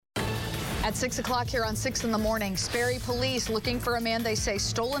At 6 o'clock here on 6 in the morning, Sperry police looking for a man they say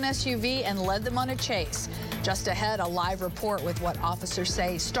stole an SUV and led them on a chase. Just ahead, a live report with what officers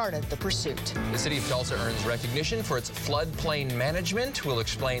say started the pursuit. The city of Tulsa earns recognition for its floodplain management. We'll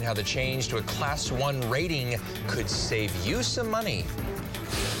explain how the change to a Class 1 rating could save you some money.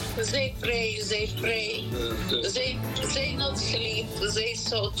 They pray, they not sleep, they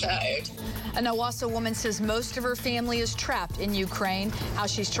so tired. A Nowassa woman says most of her family is trapped in Ukraine, how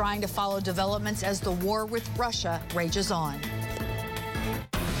she's trying to follow developments as the war with Russia rages on.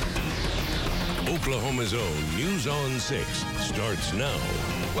 Oklahoma's own News on 6 starts now.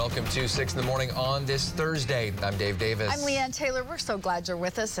 Welcome to 6 in the morning on this Thursday. I'm Dave Davis. I'm Leanne Taylor. We're so glad you're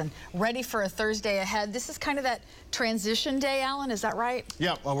with us and ready for a Thursday ahead. This is kind of that transition day, Alan, is that right?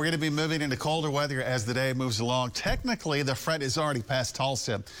 Yeah, well, we're going to be moving into colder weather as the day moves along. Technically, the front is already past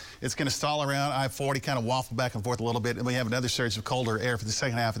Tulsa. It's going to stall around I-40, kind of waffle back and forth a little bit, and we have another surge of colder air for the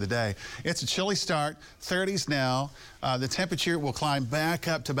second half of the day. It's a chilly start, 30s now. The temperature will climb back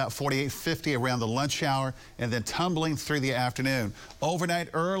up to about 48, 50 around the lunch hour, and then tumbling through the afternoon. Overnight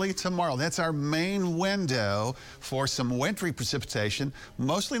early tomorrow, that's our main window for some wintry precipitation,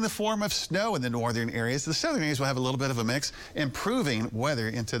 mostly in the form of snow in the northern areas. The southern areas will have a little bit of a mix, improving weather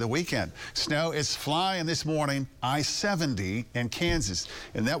into the weekend. Snow is flying this morning, I-70 in Kansas,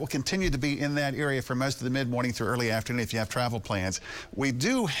 and that will continue to be in that area for most of the mid-morning through early afternoon if you have travel plans. We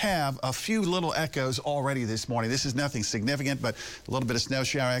do have a few little echoes already this morning. This is nothing significant, but a little bit of snow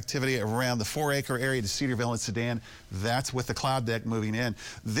shower activity around the 4-acre area to Cedarville and Sedan. That's with the cloud deck moving in.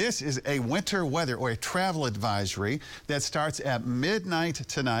 This is a winter weather or a travel advisory that starts at midnight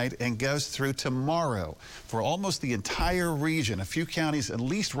tonight and goes through tomorrow for almost the entire region. A few counties, at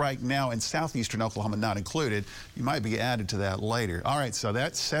least right now in southeastern Oklahoma, not included. You might be added to that later. All right, so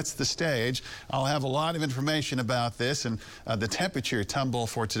that sets the stage. I'll have a lot of information about this and the temperature tumble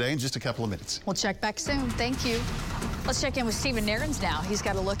for today in just a couple of minutes. We'll check back soon. Thank you. Let's check in with Stephen Nairns now. He's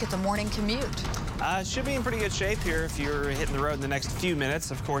got a look at the morning commute. Should be in pretty good shape here if you're hitting the road in the next few minutes.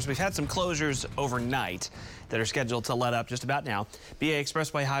 Of course, we've had some closures overnight that are scheduled to let up just about now. BA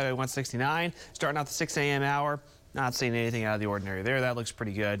Expressway Highway 169 starting out the 6 a.m. hour. Not seeing anything out of the ordinary there. That looks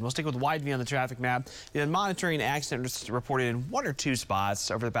pretty good. We'll stick with wide view on the traffic map. We've been monitoring accidents reported in 1 or 2 spots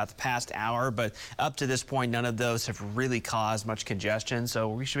over about the past hour, but up to this point, none of those have really caused much congestion, so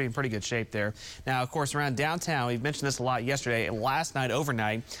we should be in pretty good shape there. Now, of course, around downtown, we've mentioned this a lot yesterday and last night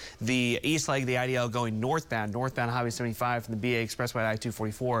overnight, the east leg of the IDL going northbound Highway 75 from the BA Expressway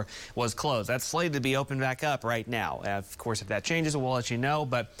I-244 was closed. That's slated to be opened back up right now. Of course, if that changes, we'll let you know,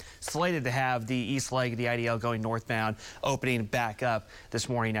 but slated to have the east leg of the IDL going northbound opening back up this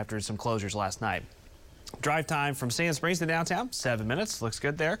morning after some closures last night. Drive time from Sand Springs to downtown, 7 minutes. Looks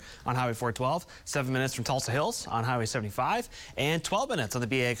good there on Highway 412. 7 minutes from Tulsa Hills on Highway 75. And 12 minutes on the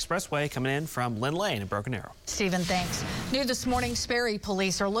BA Expressway coming in from Lynn Lane and Broken Arrow. Stephen, thanks. New this morning, Sperry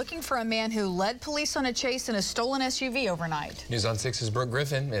police are looking for a man who led police on a chase in a stolen SUV overnight. News on 6's Brooke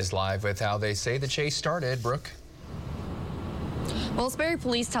Griffin is live with how they say the chase started. Brooke. Well, Sperry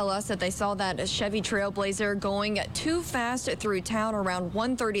police tell us that they saw that Chevy Trailblazer going too fast through town around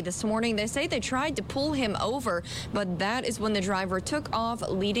 1:30 this morning. They say they tried to pull him over, but that is when the driver took off,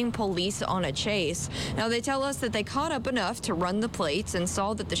 leading police on a chase. Now, they tell us that they caught up enough to run the plates and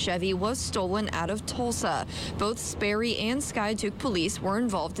saw that the Chevy was stolen out of Tulsa. Both Sperry and Skiatook police were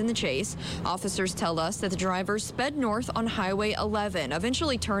involved in the chase. Officers tell us that the driver sped north on Highway 11,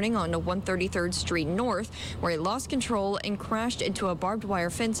 eventually turning onto 133rd Street North, where he lost control and crashed into a barbed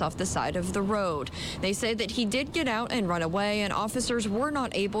wire fence off the side of the road. They say that he did get out and run away, and officers were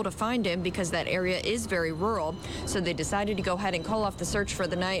not able to find him because that area is very rural. So they decided to go ahead and call off the search for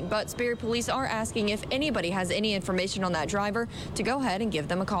the night. But Sperry police are asking if anybody has any information on that driver to go ahead and give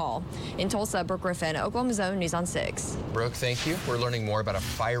them a call. In Tulsa, Brooke Griffin, Oklahoma's own News on 6. Brooke, thank you. We're learning more about a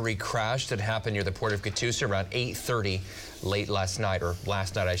fiery crash that happened near the port of Catoosa around 8:30 late last night, or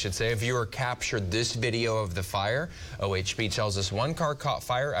last night I should say. A viewer captured this video of the fire. OHP tells us one car caught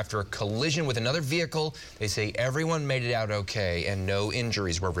fire after a collision with another vehicle. They say everyone made it out okay and no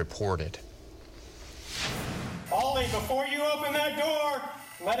injuries were reported. Ollie, before you open that door,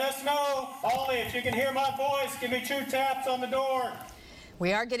 let us know. Ollie, if you can hear my voice, give me 2 taps on the door.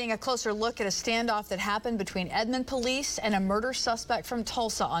 We are getting a closer look at a standoff that happened between Edmond police and a murder suspect from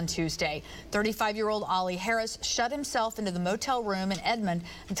Tulsa on Tuesday. 35-year-old Ollie Harris shut himself into the motel room in Edmond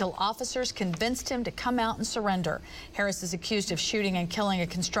until officers convinced him to come out and surrender. Harris is accused of shooting and killing a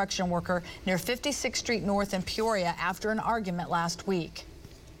construction worker near 56th Street North in Peoria after an argument last week.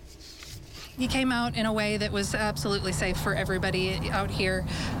 he came out in a way that was absolutely safe for everybody out here,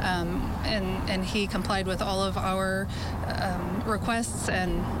 and he complied with all of our requests.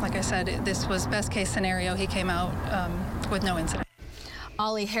 And like I said, this was best case scenario. He came out with no incident.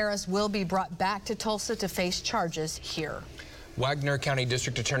 Ollie Harris will be brought back to Tulsa to face charges here. Wagner County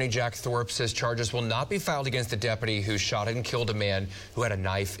District Attorney Jack Thorpe says charges will not be filed against the deputy who shot and killed a man who had a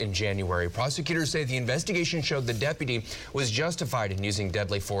knife in January. Prosecutors say the investigation showed the deputy was justified in using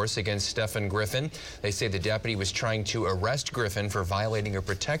deadly force against Stephen Griffin. They say the deputy was trying to arrest Griffin for violating a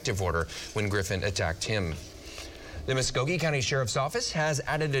protective order when Griffin attacked him. The Muskogee County Sheriff's Office has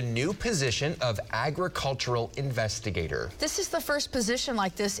added a new position of agricultural investigator. This is the first position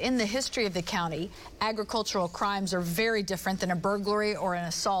like this in the history of the county. Agricultural crimes are very different than a burglary or an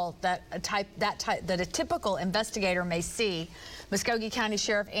assault that a typical investigator may see. Muskogee County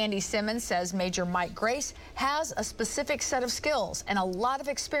Sheriff Andy Simmons says Major Mike Grace has a specific set of skills and a lot of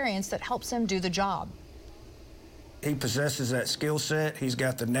experience that helps him do the job. He possesses that skill set. He's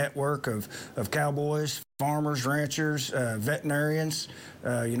got the network of cowboys, farmers, ranchers, veterinarians.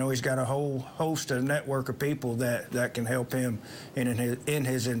 He's got a whole host of network of people that can help him in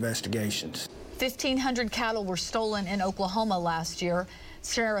his investigations. 1,500 cattle were stolen in Oklahoma last year.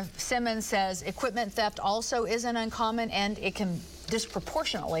 Sheriff Simmons says equipment theft also isn't uncommon, and it can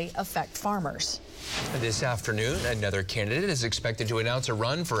disproportionately affect farmers. This afternoon, another candidate is expected to announce a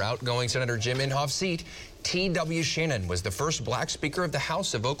run for outgoing Senator Jim Inhofe's seat. T.W. Shannon was the first black Speaker of the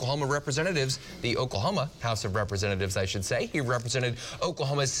House of Oklahoma Representatives, the Oklahoma House of Representatives, I should say. He represented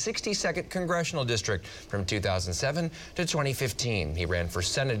Oklahoma's 62nd Congressional District from 2007 to 2015. He ran for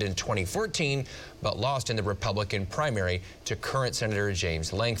Senate in 2014, but lost in the Republican primary to current Senator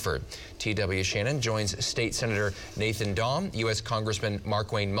James Lankford. T.W. Shannon joins State Senator Nathan Dahm, U.S. Congressman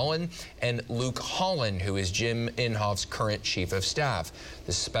Markwayne Mullin, and Luke Holland, who is Jim Inhofe's current Chief of Staff.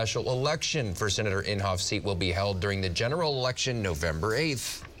 The special election for Senator Inhofe's seat will be held during the general election November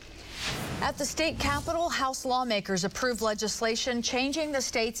 8th. At the state capitol, House lawmakers approved legislation changing the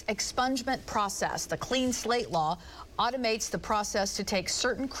state's expungement process. The Clean Slate Law automates the process to take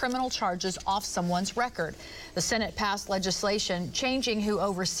certain criminal charges off someone's record. The Senate passed legislation changing who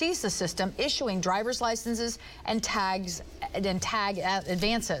oversees the system, issuing driver's licenses and tag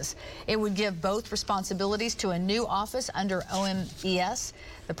advances. It would give both responsibilities to a new office under OMES.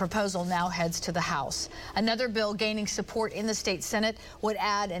 The proposal now heads to the House. Another bill gaining support in the state Senate would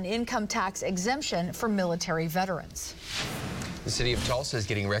add an income tax exemption for military veterans. The city of Tulsa is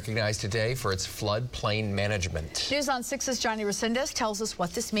getting recognized today for its floodplain management. News on 6's Johnny Resendez tells us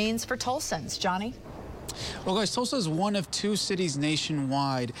what this means for Tulsans. Johnny? Well, guys, Tulsa is one of 2 cities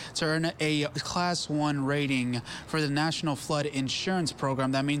nationwide to earn a Class 1 rating for the National Flood Insurance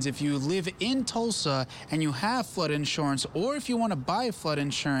Program. That means if you live in Tulsa and you have flood insurance, or if you want to buy flood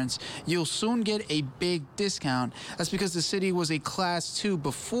insurance, you'll soon get a big discount. That's because the city was a Class 2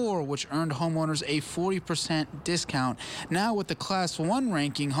 before, which earned homeowners a 40% discount. Now, with the Class 1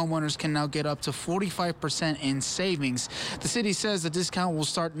 ranking, homeowners can now get up to 45% in savings. The city says the discount will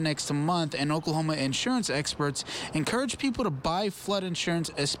start next month, and Oklahoma insurance experts encourage people to buy flood insurance,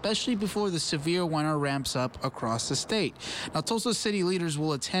 especially before the severe winter ramps up across the state. Now, Tulsa city leaders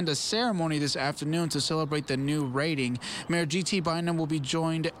will attend a ceremony this afternoon to celebrate the new rating. Mayor G.T. Bynum will be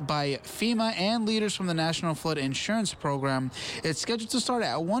joined by FEMA and leaders from the National Flood Insurance Program. It's scheduled to start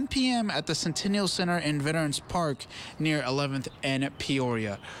at 1 p.m. at the Centennial Center in Veterans Park near 11th and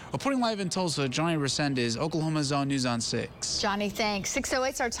Peoria. Reporting live in Tulsa, Johnny Resendez, Oklahoma Zone News on 6. Johnny, thanks.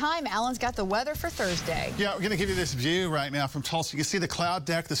 6:08's our time. Alan's got the weather for Thursday. Yeah, we're going to give you this view right now from Tulsa. You can see the cloud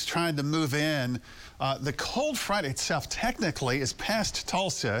deck that's trying to move in. The cold front itself technically is past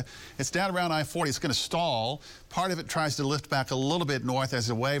Tulsa. It's down around I-40. It's going to stall. Part of it tries to lift back a little bit north as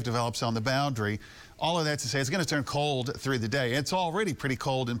a wave develops on the boundary. All of that to say it's going to turn cold through the day. It's already pretty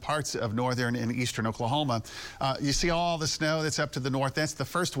cold in parts of northern and eastern Oklahoma. You see all the snow that's up to the north. That's the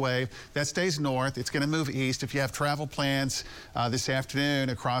first wave. That stays north. It's going to move east. If you have travel plans this afternoon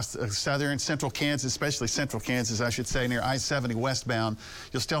across southern central Kansas, especially central Kansas, I should say, near I-70 westbound,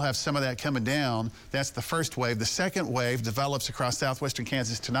 you'll still have some of that coming down. That's the first wave. The second wave develops across southwestern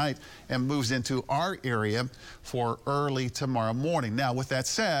Kansas tonight and moves into our area for early tomorrow morning. Now, with that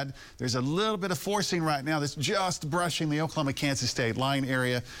said, there's a little bit of force right now that's just brushing the Oklahoma-Kansas state line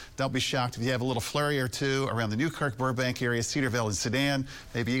area. Don't be shocked if you have a little flurry or two around the Newkirk, Burbank area, Cedarville, and Sedan,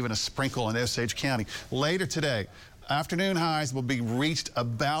 maybe even a sprinkle in Osage County. Later today, Afternoon highs will be reached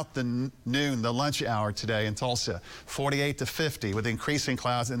about the noon, the lunch hour today in Tulsa, 48 to 50 with increasing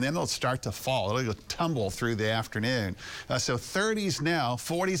clouds, and then they'll start to fall. It'll tumble through the afternoon. So 30s now,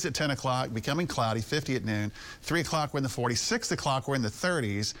 40s at 10 o'clock, becoming cloudy, 50 at noon. 3 o'clock we're in the 40s, 6 o'clock we're in the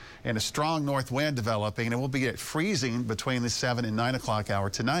 30s, and a strong north wind developing, and it will be at freezing between the 7 and 9 o'clock hour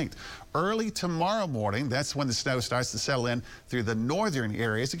tonight. Early tomorrow morning, that's when the snow starts to settle in through the northern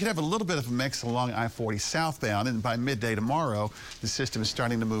areas. You could have a little bit of a mix along I-40 southbound, and by midday tomorrow, the system is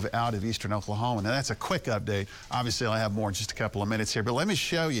starting to move out of eastern Oklahoma. Now, that's a quick update. Obviously, I'll have more in just a couple of minutes here, but let me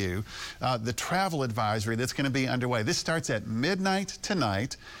show you the travel advisory that's going to be underway. This starts at midnight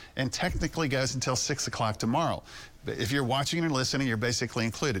tonight and technically goes until 6 o'clock tomorrow. But if you're watching and listening, you're basically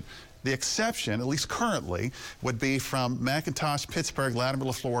included. The exception, at least currently, would be from McIntosh, Pittsburgh, Latimer,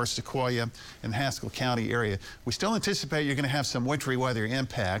 LaFleur, Sequoia, and Haskell County area. We still anticipate you're going to have some wintry weather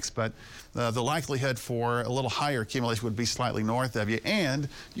impacts, but the likelihood for a little higher accumulation would be slightly north of you, and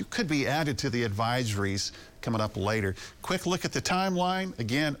you could be added to the advisories coming up later. Quick look at the timeline.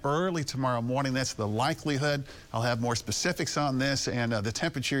 Again, early tomorrow morning, that's the likelihood. I'll have more specifics on this, and the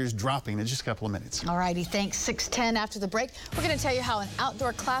temperature is dropping in just a couple of minutes. All righty, thanks. 6:10 after the break. We're going to tell you how an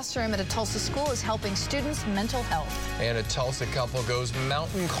outdoor classroom at a Tulsa school is helping students' mental health. And a Tulsa couple goes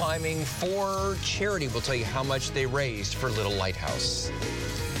mountain climbing for charity. We'll tell you how much they raised for Little Lighthouse.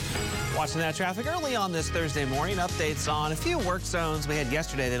 Watching that traffic early on this Thursday morning. Updates on a few work zones we had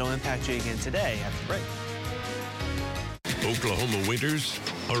yesterday that'll impact you again today after the break. Oklahoma winters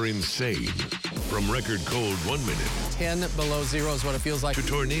are insane. From record cold 1 minute 10 below zero is what it feels like. to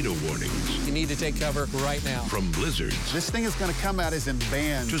tornado warnings. You need to take cover right now. From blizzards This thing is going to come out as in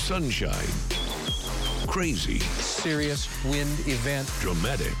bands. to sunshine. Crazy, Serious wind event.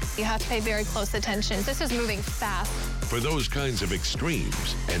 dramatic. You have to pay very close attention. This is moving fast. For those kinds of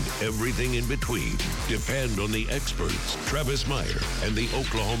extremes and everything in between, depend on the experts, Travis Meyer and the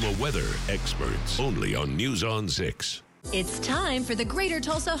Oklahoma weather experts, only on News on 6. It's time for the Greater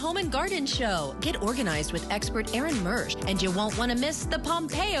Tulsa Home and Garden Show. Get organized with expert Aaron Mersch, and you won't want to miss the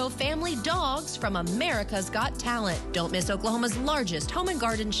Pompeo family dogs from America's Got Talent. Don't miss Oklahoma's largest home and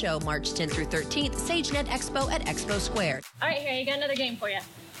garden show, March 10th through 13th, SageNet Expo at Expo Square. All right, here, you got another game for you.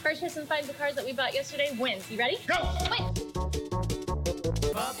 First person finds the cards that we bought yesterday wins. You ready? Go! Win!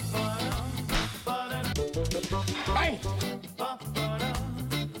 Bang!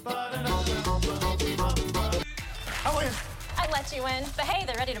 I win. I let you win, but hey,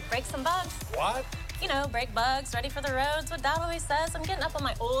 they're ready to break some bugs. What? You know, break bugs, ready for the roads. What Dad always says, I'm getting up on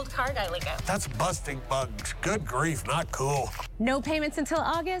my old car guy lingo. That's busting bugs. Good grief, not cool. No payments until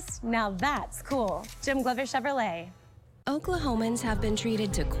August? Now that's cool. Jim Glover Chevrolet. Oklahomans have been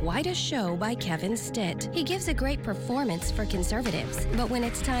treated to quite a show by Kevin Stitt. He gives a great performance for conservatives, but when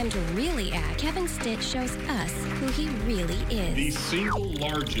it's time to really act, Kevin Stitt shows us who he really is. The single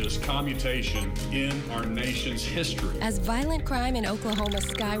largest commutation in our nation's history. As violent crime in Oklahoma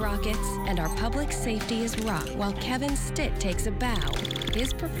skyrockets and our public safety is rocked while Kevin Stitt takes a bow,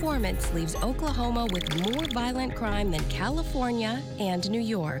 his performance leaves Oklahoma with more violent crime than California and New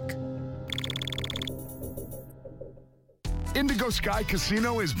York. Indigo Sky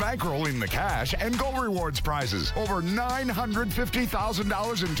Casino is bankrolling the cash and Gold Rewards prizes. Over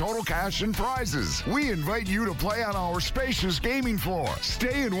 $950,000 in total cash and prizes. We invite you to play on our spacious gaming floor.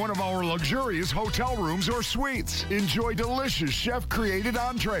 Stay in one of our luxurious hotel rooms or suites. Enjoy delicious chef-created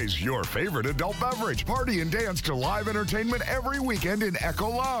entrees, your favorite adult beverage. Party and dance to live entertainment every weekend in Echo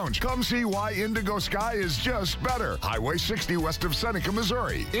Lounge. Come see why Indigo Sky is just better. Highway 60 west of Seneca,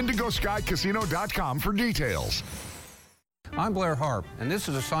 Missouri. IndigoSkyCasino.com for details. I'm Blair Harp, and this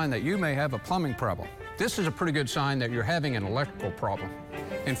is a sign that you may have a plumbing problem. This is a pretty good sign that you're having an electrical problem.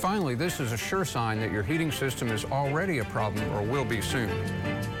 And finally, this is a sure sign that your heating system is already a problem or will be soon.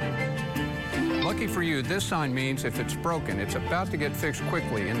 Lucky for you, this sign means if it's broken, it's about to get fixed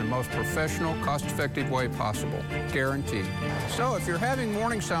quickly in the most professional, cost-effective way possible, guaranteed. So if you're having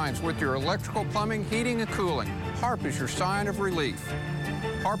warning signs with your electrical, plumbing, heating, and cooling, Harp is your sign of relief.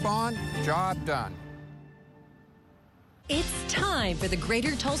 Harp on, job done. It's time for the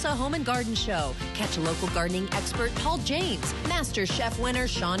Greater Tulsa Home and Garden Show. Catch local gardening expert Paul James, Master Chef winner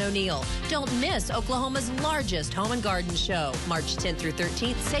Sean O'Neill. Don't miss Oklahoma's largest home and garden show, March 10th through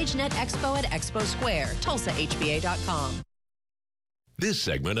 13th, SageNet Expo at Expo Square, TulsaHBA.com. This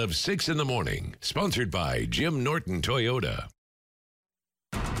segment of 6 in the Morning, sponsored by Jim Norton Toyota.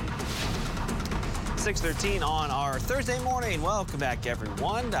 6:13 on our Thursday morning. Welcome back,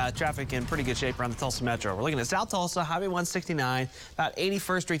 everyone. Traffic in pretty good shape around the Tulsa Metro. We're looking at South Tulsa, Highway 169, about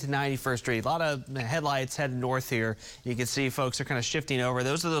 81st Street to 91st Street. A lot of headlights heading north here. You can see folks are kind of shifting over.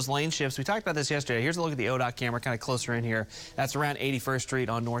 Those are those lane shifts. We talked about this yesterday. Here's a look at the ODOT camera, kind of closer in here. That's around 81st Street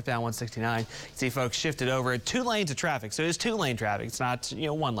on northbound 169. You can see folks shifted over. 2 lanes of traffic. So it is 2-lane traffic. It's not,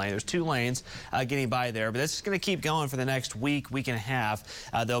 1 lane. There's 2 lanes getting by there. But this is going to keep going for the next week and a half.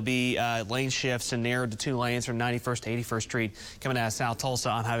 There'll be lane shifts and narrowed to 2 lanes from 91st to 81st Street coming out of South Tulsa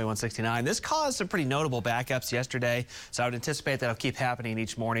on Highway 169. This caused some pretty notable backups yesterday, so I would anticipate that'll keep happening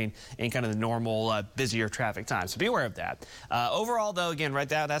each morning in kind of the normal busier traffic time. So be aware of that. Overall, though, again, right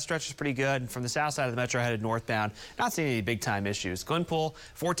there, that stretch is pretty good. From the south side of the metro headed northbound, not seeing any big time issues. Glenpool,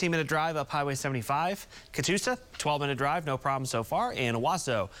 14-minute drive up Highway 75. Catoosa, 12-minute drive, no problem so far. And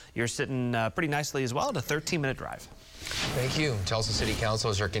Owasso, you're sitting pretty nicely as well at a 13-minute drive. Thank you. Tulsa City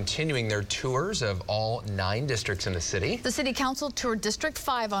Councilors are continuing their tours of all 9 districts in the city. The City Council toured District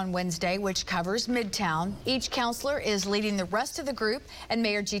 5 on Wednesday, which covers Midtown. Each councilor is leading the rest of the group and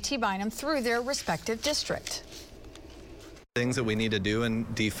Mayor G.T. Bynum through their respective district. Things that we need to do in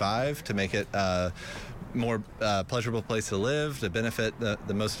D5 to make it more pleasurable place to live, to benefit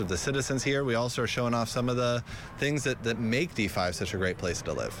the most of the citizens here. We also are showing off some of the things that make D5 such a great place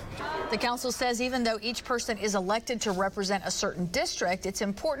to live. The council says even though each person is elected to represent a certain district, it's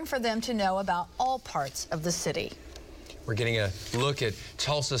important for them to know about all parts of the city. We're getting a look at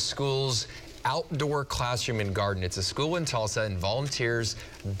Tulsa Schools Outdoor Classroom and Garden. It's a school in Tulsa, and volunteers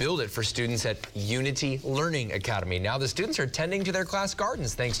build it for students at Unity Learning Academy. Now the students are tending to their class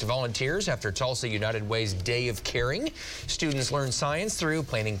gardens thanks to volunteers after Tulsa United Way's Day of Caring. Students learn science through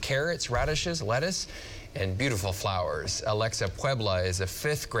planting carrots, radishes, lettuce, and beautiful flowers. Alexa Puebla is a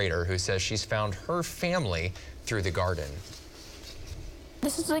 5th grader who says she's found her family through the garden.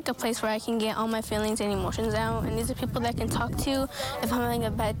 This is like a place where I can get all my feelings and emotions out, and these are people that I can talk to if I'm having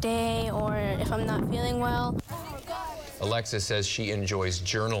a bad day or if I'm not feeling well. Alexa says she enjoys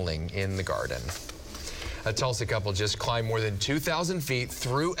journaling in the garden. A Tulsa couple just climbed more than 2,000 feet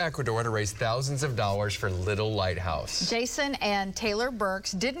through Ecuador to raise thousands of dollars for Little Lighthouse. Jason and Taylor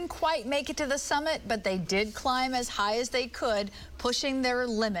Burks didn't quite make it to the summit, but they did climb as high as they could, pushing their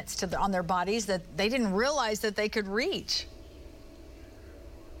limits on their bodies that they didn't realize that they could reach.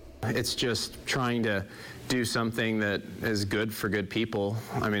 It's just trying to do something that is good for good people.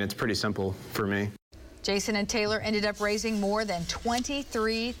 I mean, it's pretty simple for me. Jason and Taylor ended up raising more than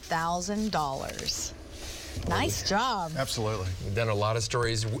 $23,000. Nice job. Absolutely. We've done a lot of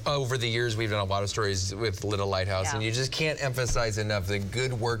stories over the years. We've done a lot of stories with Little Lighthouse, and you just can't emphasize enough the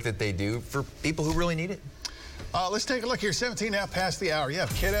good work that they do for people who really need it. Let's take a look here. 17 now past the hour. You have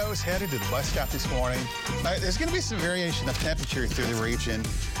kiddos headed to the bus stop this morning. There's going to be some variation of temperature through the region,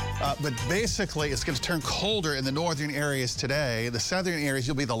 but basically it's going to turn colder in the northern areas today. The southern areas,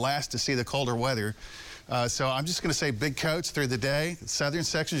 you'll be the last to see the colder weather. So I'm just going to say big coats through the day. Southern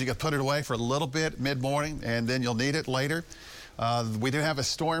sections, you got to put it away for a little bit mid-morning, and then you'll need it later. We do have a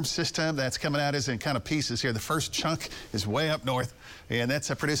storm system that's coming at us in kind of pieces here. The first chunk is way up north, and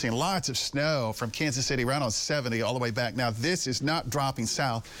that's producing lots of snow from Kansas City around on 70 all the way back. Now, this is not dropping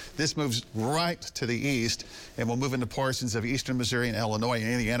south. This moves right to the east, and we'll move into portions of eastern Missouri and Illinois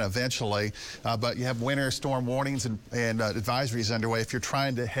and Indiana eventually. But you have winter storm warnings and advisories underway. If you're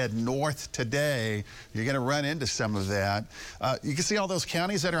trying to head north today, you're going to run into some of that. You can see all those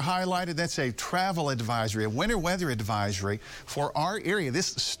counties that are highlighted. That's a travel advisory, a winter weather advisory for our area.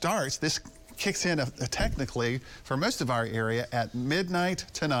 This kicks in technically for most of our area at midnight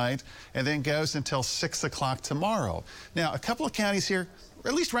tonight and then goes until 6 o'clock tomorrow. Now, a couple of counties here,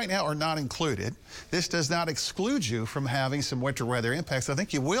 at least right now, are not included. This does not exclude you from having some winter weather impacts. I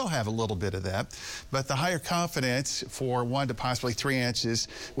think you will have a little bit of that, but the higher confidence for 1 to possibly 3 inches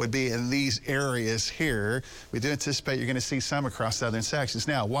would be in these areas here. We do anticipate you're going to see some across southern sections.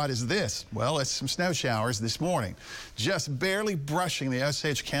 Now, what is this? Well, it's some snow showers this morning, just barely brushing the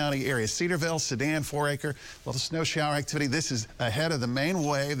Osage County area. Cedarville, Sedan, 4 Acre. Well, the snow shower activity, this is ahead of the main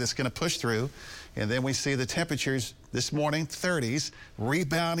wave that's going to push through. And then we see the temperatures this morning, 30s,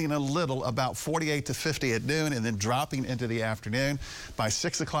 rebounding a little, about 48 to 50 at noon, and then dropping into the afternoon. By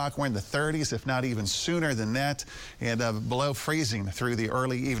 6 o'clock, we're in the 30s, if not even sooner than that, and below freezing through the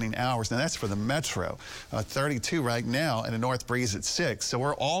early evening hours. Now, that's for the metro. 32 right now, and a north breeze at 6. So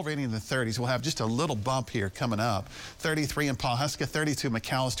we're already in the 30s. We'll have just a little bump here coming up. 33 in Pawhuska, 32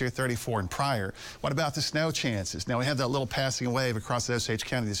 McAllister, 34 in Pryor. What about the snow chances? Now, we had that little passing wave across Osage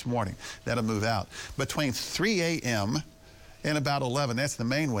County this morning. That'll move out. Between 3 a.m. and about 11. That's the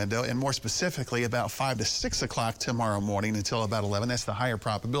main window, and more specifically about 5 to 6 o'clock tomorrow morning until about 11. That's the higher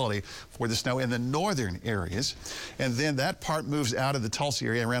probability for the snow in the northern areas. And then that part moves out of the Tulsa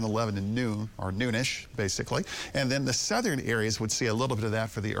area around 11 to noon, or noonish, basically. And then the southern areas would see a little bit of that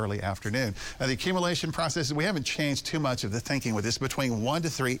for the early afternoon. Now, the accumulation process, we haven't changed too much of the thinking with this, between 1 to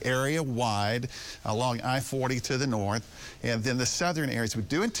 3 area-wide along I-40 to the north. And then the southern areas, we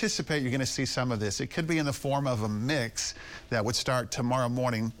do anticipate you're going to see some of this. It could be in the form of a mix that would start tomorrow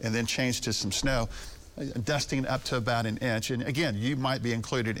morning and then change to some snow, dusting up to about an inch. And again, you might be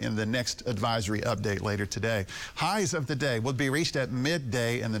included in the next advisory update later today. Highs of the day will be reached at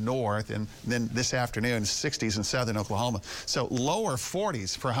midday in the north, and then this afternoon, 60s in southern Oklahoma. So lower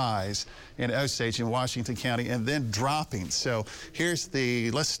 40s for highs in Osage and Washington County, and then dropping. So here's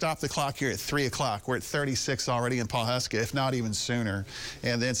let's stop the clock here at 3 o'clock. We're at 36 already in Pawhuska, if not even sooner.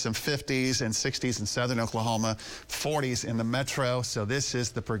 And then some 50s and 60s in southern Oklahoma, 40s in the metro. So this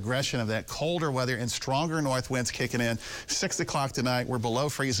is the progression of that colder weather and stronger north winds kicking in. 6 o'clock tonight, we're below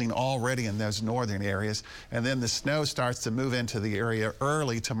freezing already in those northern areas. And then the snow starts to move into the area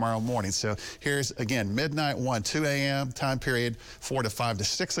early tomorrow morning. So here's, again, midnight 2 a.m. time period, 4 to 5 to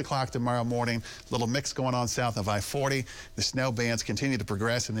 6 o'clock tomorrow morning. Little mix going on south of I-40. The snow bands continue to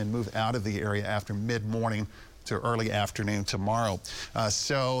progress and then move out of the area after mid-morning to early afternoon tomorrow.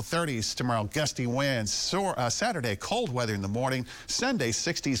 So 30s tomorrow, gusty winds. Saturday, cold weather in the morning. Sunday,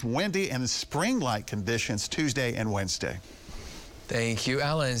 60s, windy and spring-like conditions Tuesday and Wednesday. Thank you,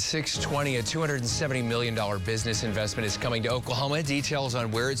 Alan. 620, a $270 million business investment is coming to Oklahoma. Details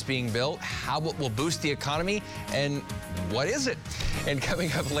on where it's being built, how it will boost the economy, and what is it? And coming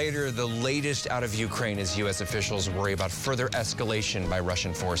up later, the latest out of Ukraine as U.S. officials worry about further escalation by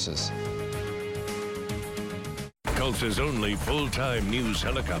Russian forces. Tulsa's only full-time news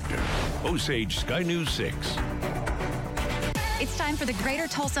helicopter, Osage Sky News 6. It's time for the Greater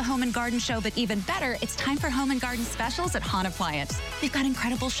Tulsa Home and Garden Show, but even better, it's time for home and garden specials at Hahn Appliance. We've got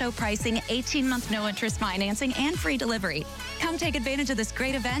incredible show pricing, 18-month no-interest financing, and free delivery. Come take advantage of this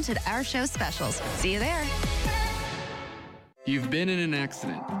great event at our show specials. See you there. You've been in an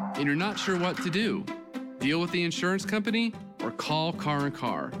accident, and you're not sure what to do. Deal with the insurance company or call Car &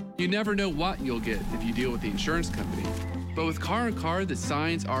 Car. You never know what you'll get if you deal with the insurance company. But with Car & Car, the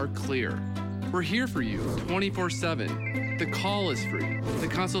signs are clear. We're here for you 24/7. The call is free. The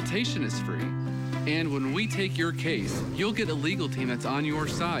consultation is free. And when we take your case, you'll get a legal team that's on your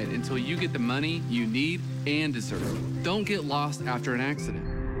side until you get the money you need and deserve. Don't get lost after an accident.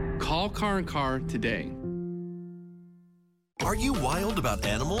 Call Car & Car today. Are you wild about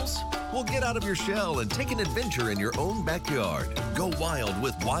animals? Well, get out of your shell and take an adventure in your own backyard. Go wild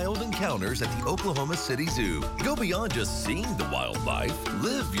with Wild Encounters at the Oklahoma City Zoo. Go beyond just seeing the wildlife.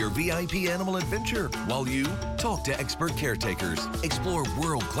 Live your VIP animal adventure while you talk to expert caretakers, explore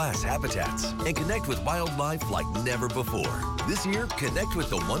world-class habitats, and connect with wildlife like never before. This year, connect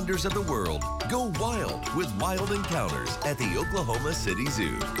with the wonders of the world. Go wild with Wild Encounters at the Oklahoma City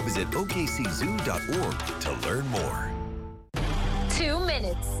Zoo. Visit okczoo.org to learn more. 2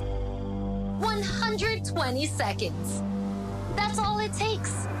 minutes. 120 seconds. That's all it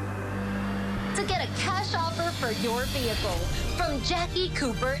takes to get a cash offer for your vehicle from Jackie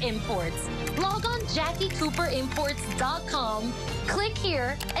Cooper Imports. Log on JackieCooperImports.com, click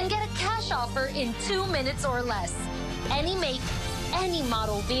here, and get a cash offer in 2 minutes or less. Any make, any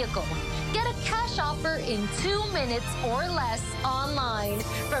model vehicle. Get a cash offer in 2 minutes or less online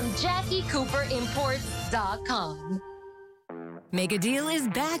from JackieCooperImports.com. Mega Deal is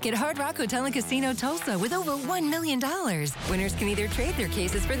back at Hard Rock Hotel and Casino Tulsa with over $1 million. Winners can either trade their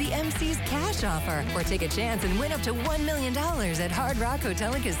cases for the MC's cash offer or take a chance and win up to $1 million at Hard Rock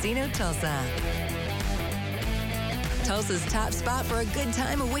Hotel and Casino Tulsa. Tulsa's top spot for a good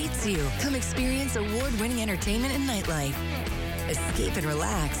time awaits you. Come experience award-winning entertainment and nightlife. Escape and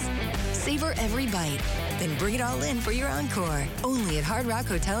relax. Savor every bite. Then bring it all in for your encore. Only at Hard Rock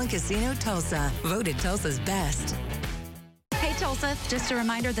Hotel and Casino Tulsa. Voted Tulsa's best. Hey Tulsa, just a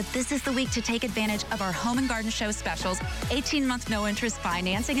reminder that this is the week to take advantage of our Home and Garden Show specials, 18-month no-interest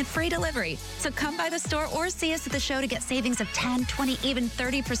financing and free delivery. So come by the store or see us at the show to get savings of 10, 20, even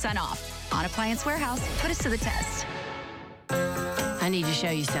 30% off. On Appliance Warehouse, put us to the test. I need to show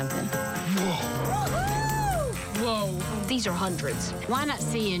you something. Whoa. These are hundreds. Why not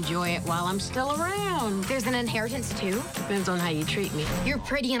see and enjoy it while I'm still around? There's an inheritance too? Depends on how you treat me. You're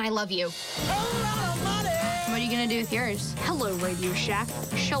pretty and I love you. What are you gonna do with yours? Hello, Radio Shack.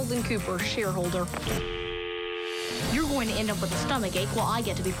 Sheldon Cooper, shareholder. You're going to end up with a stomachache while I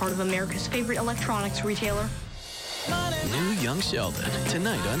get to be part of America's favorite electronics retailer. New Young Sheldon,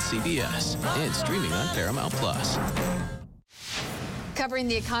 tonight on CBS and streaming on Paramount+. Covering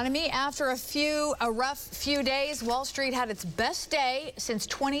the economy, after a rough few days, Wall Street had its best day since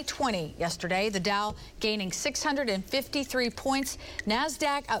 2020 yesterday. The Dow gaining 653 points,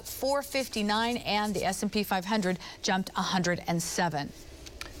 NASDAQ up 459, and the S&P 500 jumped 107.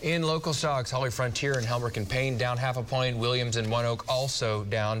 In local stocks, Holly Frontier and Helmerich and Payne down 0.5 point. Williams and ONEOK also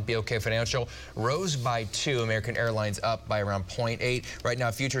down. BOK Financial rose by 2. American Airlines up by around 0.8. Right now,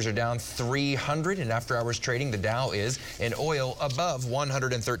 futures are down 300. And after hours trading, the Dow is in oil above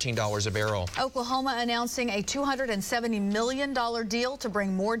 $113 a barrel. Oklahoma announcing a $270 million deal to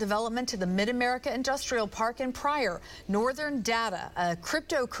bring more development to the Mid-America Industrial Park in Pryor. Northern Data, a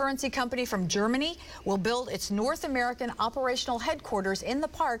cryptocurrency company from Germany, will build its North American operational headquarters in the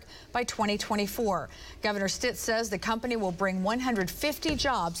park by 2024. Governor Stitt says the company will bring 150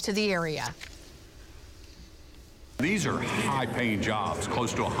 jobs to the area. These are high-paying jobs,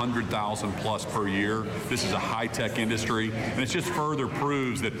 close to 100,000 plus per year. This is a high-tech industry, and it just further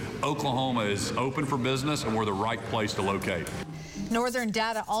proves that Oklahoma is open for business and we're the right place to locate. Northern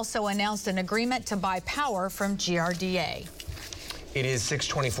Data also announced an agreement to buy power from GRDA. It is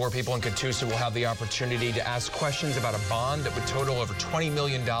 6:24. People in Catoosa will have the opportunity to ask questions about a bond that would total over $20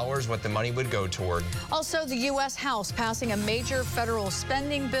 million, what the money would go toward. Also, the U.S. House passing a major federal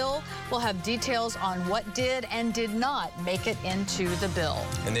spending bill. We'll have details on what did and did not make it into the bill.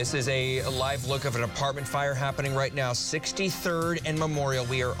 And this is a live look of an apartment fire happening right now, 63rd and Memorial.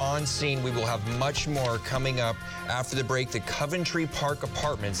 We are on scene. We will have much more coming up after the break. The Coventry Park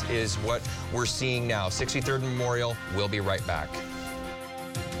Apartments is what we're seeing now. 63rd and Memorial. We'll be right back.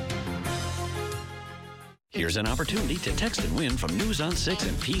 Here's an opportunity to text and win from News on 6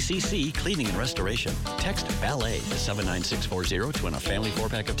 and PCC Cleaning and Restoration. Text Ballet to 79640 to win a family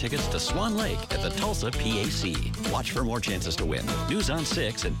 4-pack of tickets to Swan Lake at the Tulsa PAC. Watch for more chances to win. News on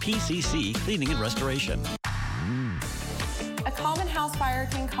 6 and PCC Cleaning and Restoration. A common house fire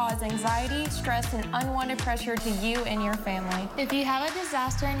can cause anxiety, stress, and unwanted pressure to you and your family. If you have a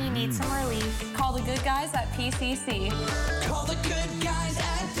disaster and you need some relief, call the good guys at PCC. Call the good guys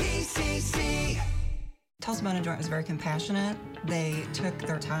at PCC. Tulsa Bone & Joint was very compassionate. They took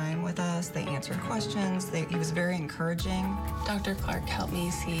their time with us. They answered questions. He was very encouraging. Dr. Clark helped me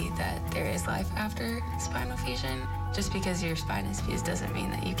see that there is life after spinal fusion. Just because your spine is fused doesn't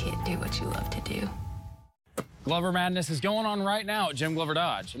mean that you can't do what you love to do. Glover Madness is going on right now at Jim Glover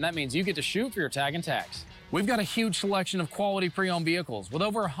Dodge, and that means you get to shoot for your tag and tax. We've got a huge selection of quality pre-owned vehicles with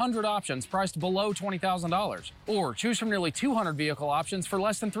over 100 options priced below $20,000. Or choose from nearly 200 vehicle options for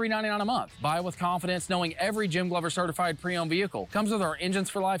less than $399 a month. Buy with confidence knowing every Jim Glover certified pre-owned vehicle comes with our Engines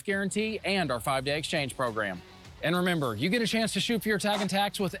for Life guarantee and our 5-day exchange program. And remember, you get a chance to shoot for your tag and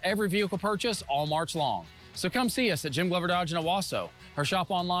tax with every vehicle purchase all March long. So come see us at Jim Glover Dodge in Owasso or shop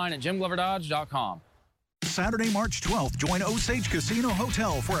online at jimgloverdodge.com. Saturday, March 12th, join Osage Casino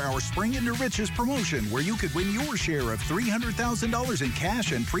Hotel for our Spring into Riches promotion, where you could win your share of $300,000 in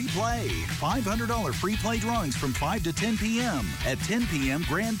cash and free play. $500 free play drawings from 5 to 10 p.m. At 10 p.m.,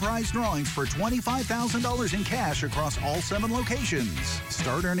 grand prize drawings for $25,000 in cash across all 7 locations.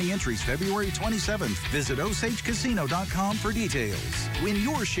 Start earning entries February 27th. Visit OsageCasino.com for details. Win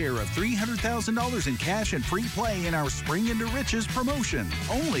your share of $300,000 in cash and free play in our Spring into Riches promotion,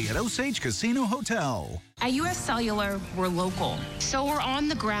 only at Osage Casino Hotel. At U.S. Cellular, we're local, so we're on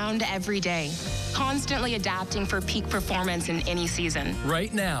the ground every day, constantly adapting for peak performance in any season.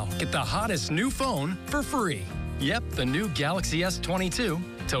 Right now, get the hottest new phone for free. Yep, the new Galaxy S22,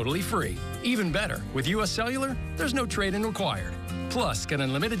 totally free. Even better, with U.S. Cellular, there's no trade-in required. Plus, get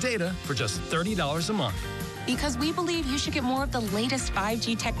unlimited data for just $30 a month. Because we believe you should get more of the latest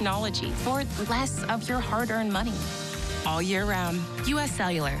 5G technology for less of your hard-earned money. All year round, U.S.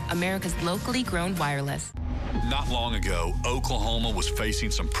 Cellular, America's locally grown wireless. Not long ago, Oklahoma was facing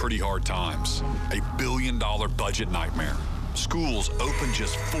some pretty hard times. A $1 billion budget nightmare. Schools open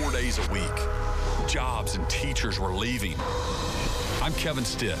just 4 days a week. Jobs and teachers were leaving. I'm Kevin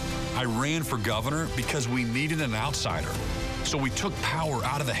Stitt. I ran for governor because we needed an outsider. So we took power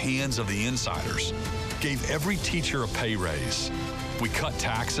out of the hands of the insiders, gave every teacher a pay raise. We cut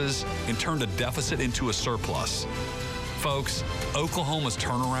taxes and turned a deficit into a surplus. Folks, Oklahoma's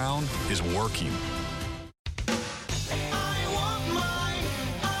turnaround is working.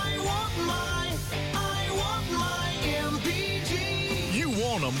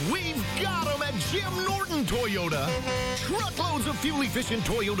 We've got them at Jim Norton Toyota. Truckloads of fuel-efficient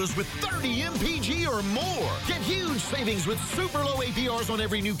Toyotas with 30 MPG or more. Get huge savings with super low APRs on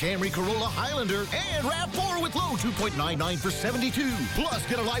every new Camry, Corolla, Highlander, and RAV4 with low 2.99 for 72. Plus,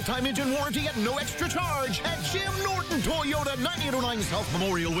 get a lifetime engine warranty at no extra charge at Jim Norton Toyota, 9809 South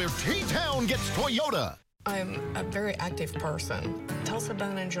Memorial, where T-Town gets Toyota. I'm a very active person. Tulsa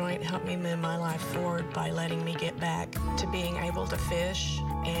Bone and Joint helped me move my life forward by letting me get back to being able to fish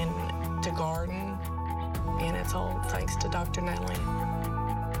and to garden, and it's all thanks to Dr. Natalie.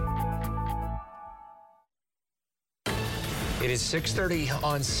 It is 6:30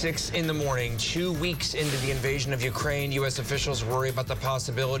 on 6 in the morning. 2 weeks into the invasion of Ukraine, U.S. officials worry about the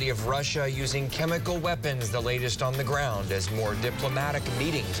possibility of Russia using chemical weapons, the latest on the ground, as more diplomatic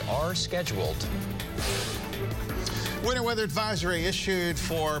meetings are scheduled. Winter weather advisory issued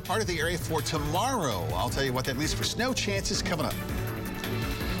for part of the area for tomorrow. I'll tell you what that means for snow chances coming up.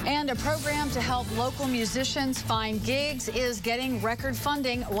 And a program to help local musicians find gigs is getting record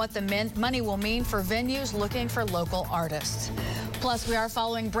funding. What the money will mean for venues looking for local artists. Plus, we are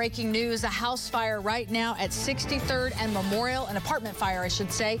following breaking news, a house fire right now at 63rd and Memorial, an apartment fire, I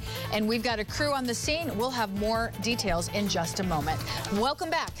should say. And we've got a crew on the scene. We'll have more details in just a moment.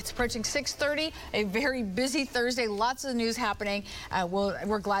 Welcome back. It's approaching 6:30, a very busy Thursday. Lots of news happening.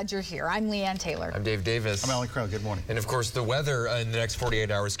 We're glad you're here. I'm Leanne Taylor. I'm Dave Davis. I'm Alan Crow. Good morning. And, of course, the weather in the next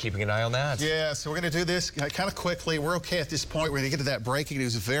 48 hours, keeping an eye on that. Yeah, so we're going to do this kind of quickly. We're okay at this point. We're going to get to that breaking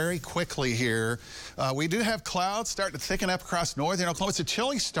news very quickly here. We do have clouds starting to thicken up across northern Oklahoma. It's a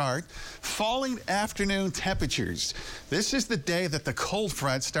chilly start. Falling afternoon temperatures. This is the day that the cold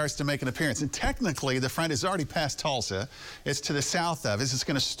front starts to make an appearance. And technically, the front is already past Tulsa. It's to the south of us. It's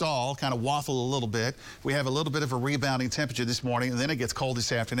going to stall, kind of waffle a little bit. We have a little bit of a rebounding temperature this morning, and then it gets cold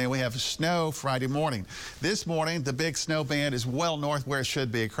this afternoon. We have snow Friday morning. This morning, the big snow band is well north where it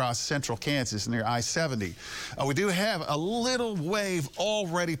should be across central Kansas near I-70. We do have a little wave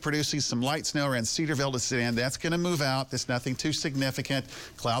already producing some light snow around Cedarville to Sedan. That's going to move out. There's nothing too significant.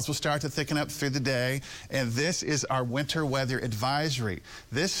 Clouds will start to thicken up through the day, and this is our winter weather advisory.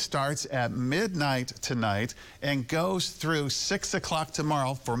 This starts at midnight tonight and goes through 6 o'clock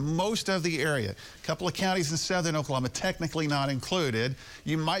tomorrow for most of the area. A couple of counties in southern Oklahoma technically not included.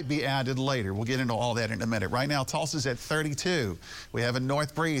 You might be added later. We'll get into all that in a minute. Right now, Tulsa's at 32. We have a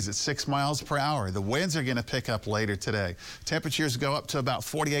north breeze at 6 miles per hour. The winds are going to pick up later today. Temperatures go up to about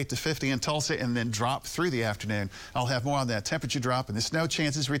 48 to 50 in Tulsa and then drop through the afternoon. I'll have more on that temperature drop and the snow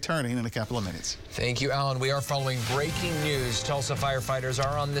chances returning in a couple of minutes. Thank you, Alan. We are following breaking news. Tulsa firefighters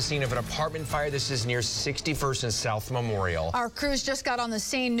are on the scene of an apartment fire. This is near 61st and South Memorial. Our crews just got on the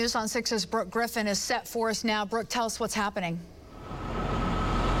scene. News on 6's Brooke Griffin is set for us now. Brooke, tell us what's happening.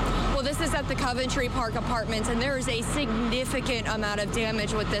 Well, this is at the Coventry Park Apartments, and there is a significant amount of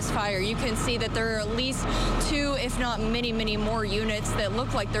damage with this fire. You can see that there are at least 2, if not many, many more units that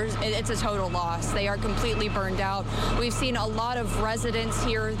look like it's a total loss. They are completely burned out. We've seen a lot of residents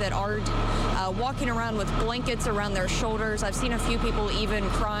here that are walking around with blankets around their shoulders. I've seen a few people even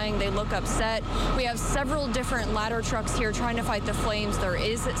crying. They look upset. We have several different ladder trucks here trying to fight the flames. There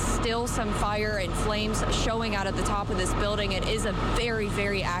is still some fire and flames showing out at the top of this building. It is a very,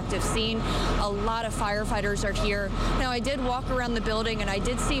 very active scene. A lot of firefighters are here. Now, I did walk around the building and I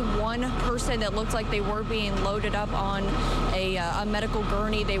did see one person that looked like they were being loaded up on a medical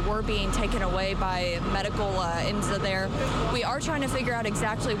gurney. They were being taken away by medical IMSA there. We are trying to figure out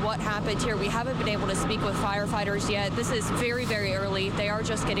exactly what happened here. We haven't been able to speak with firefighters yet. This is very, very early. They are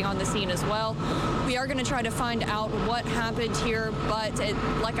just getting on the scene as well. We are going to try to find out what happened here, but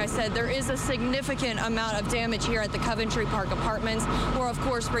like I said, there is a significant amount of damage here at the Coventry Park Apartments. We'll, of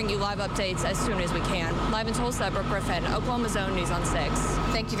course, bring you live updates as soon as we can. Live in Tulsa, Brooke Griffin, Oklahoma's Own News on 6.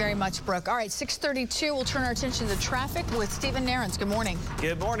 Thank you very much, Brooke. All right, 6:32, we'll turn our attention to traffic with Stephen Narens. Good morning.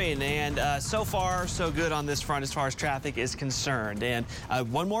 Good morning, and so far, so good on this front as far as traffic is concerned. And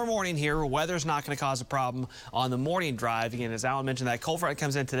one more morning here, weather's not going to cause a problem on the morning drive. Again, as Alan mentioned, that cold front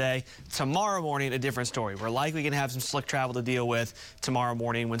comes in today. Tomorrow morning, a different story. We're likely going to have some slick travel to deal with tomorrow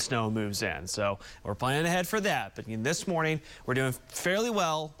morning when snow moves in. So we're planning ahead for that. But again, this morning, we're doing fairly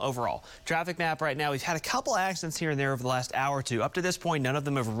well overall. Traffic map right now, we've had a couple accidents here and there over the last hour or two. Up to this point, none of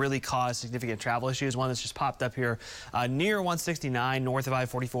them have really caused significant travel issues. One that's just popped up here near 169 north of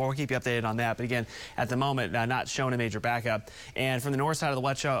I-44. We'll keep you updated on that. But again, at the moment, not showing a major backup. And from the north side of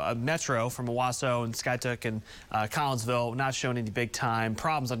the metro, from Owasso and Skytook and Collinsville, not showing any big time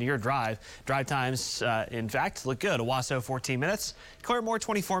problems on your drive. Drive times, in fact, look good. Owasso, 14 minutes. Claremore,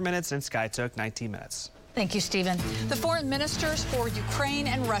 24 minutes. And Skytook, 19 minutes. Thank you, Stephen. The foreign ministers for Ukraine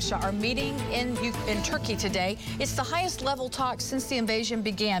and Russia are meeting in Turkey today. It's the highest level talk since the invasion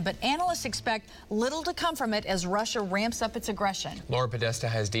began, but analysts expect little to come from it as Russia ramps up its aggression. Laura Podesta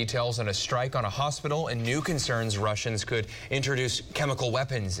has details on a strike on a hospital and new concerns Russians could introduce chemical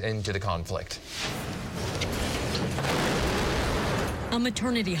weapons into the conflict. A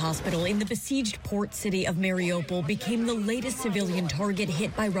maternity hospital in the besieged port city of Mariupol became the latest civilian target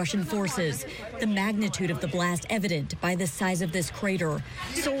hit by Russian forces. The magnitude of the blast evident by the size of this crater.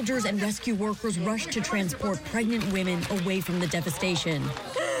 Soldiers and rescue workers rushed to transport pregnant women away from the devastation.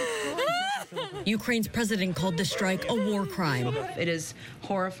 Ukraine's president called the strike a war crime. It is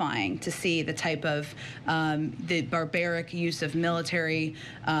horrifying to see the type of the barbaric use of military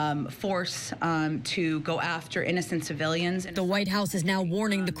force to go after innocent civilians. The White House is now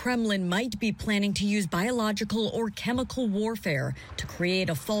warning the Kremlin might be planning to use biological or chemical warfare to create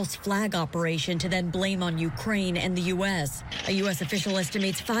a false flag operation to then blame on Ukraine and the U.S. A U.S. official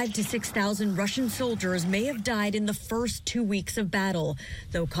estimates 5,000 to 6,000 Russian soldiers may have died in the first 2 weeks of battle,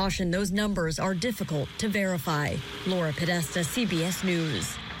 though caution those numbers are difficult to verify. Laura Podesta, CBS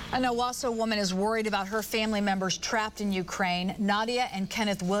News. An Owasso woman is worried about her family members trapped in Ukraine. Nadia and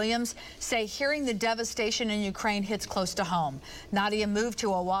Kenneth Williams say hearing the devastation in Ukraine hits close to home. Nadia moved to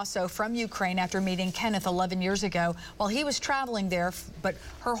Owasso from Ukraine after meeting Kenneth 11 years ago while he was traveling there, but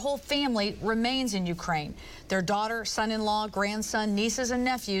her whole family remains in Ukraine. Their daughter, son-in-law, grandson, nieces and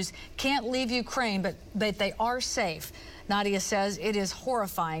nephews can't leave Ukraine, but they are safe. Nadia says it is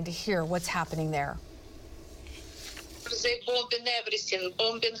horrifying to hear what's happening there. They bombing everything,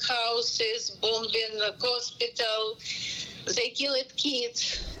 bombing houses, bombing hospital. They killed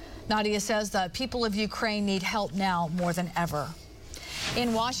kids. Nadia says the people of Ukraine need help now more than ever.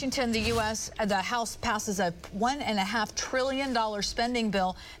 In Washington, the House passes a $1.5 trillion spending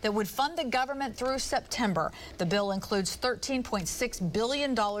bill that would fund the government through September. The bill includes $13.6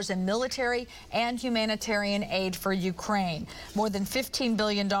 billion in military and humanitarian aid for Ukraine. More than $15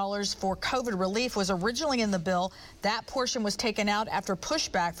 billion for COVID relief was originally in the bill. That portion was taken out after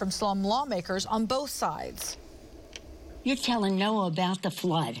pushback from some lawmakers on both sides. You're telling Noah about the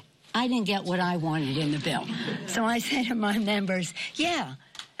flood. I didn't get what I wanted in the bill. So I said to my members, yeah,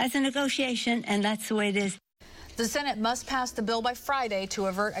 that's a negotiation, and that's the way it is. The Senate must pass the bill by Friday to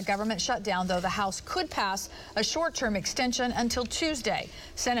avert a government shutdown, though the House could pass a short-term extension until Tuesday.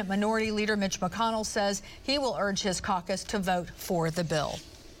 Senate Minority Leader Mitch McConnell says he will urge his caucus to vote for the bill.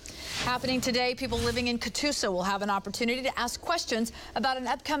 Happening today, people living in Catoosa will have an opportunity to ask questions about an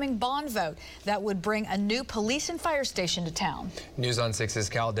upcoming bond vote that would bring a new police and fire station to town. News on 6's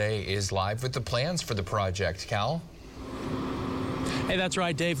Cal Day is live with the plans for the project. Cal? Hey, that's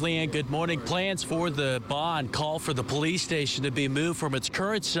right, Dave. Leanne, good morning. Plans for the bond call for the police station to be moved from its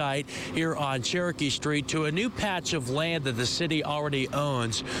current site here on Cherokee Street to a new patch of land that the city already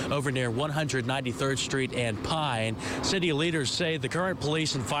owns over near 193rd Street and Pine. City leaders say the current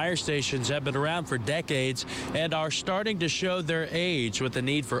police and fire stations have been around for decades and are starting to show their age with the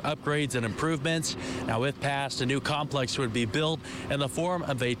need for upgrades and improvements. Now, if passed, a new complex would be built in the form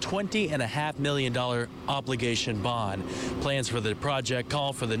of a $20.5 million obligation bond. Plans for the project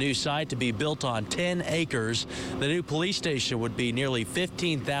call for the new site to be built on 10 acres. The new police station would be nearly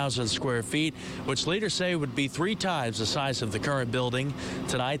 15,000 square feet, which leaders say would be 3 times the size of the current building.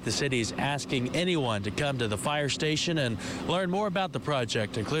 Tonight, the city is asking anyone to come to the fire station and learn more about the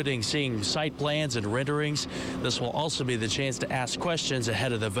project, including seeing site plans and renderings. This will also be the chance to ask questions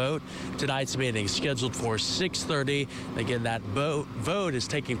ahead of the vote. Tonight's meeting is scheduled for 6:30. Again, that vote is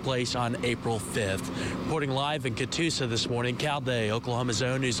taking place on April 5th. Reporting live in Catoosa this morning, Cal Day, Oklahoma's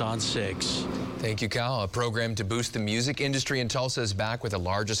own News on 6. Thank you, Cal. A program to boost the music industry in Tulsa is back with the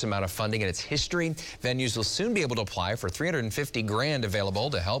largest amount of funding in its history. Venues will soon be able to apply for $350 grand available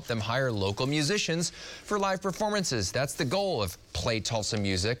to help them hire local musicians for live performances. That's the goal of Play Tulsa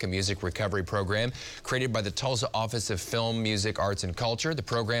Music, a music recovery program created by the Tulsa Office of Film, Music, Arts, and Culture. The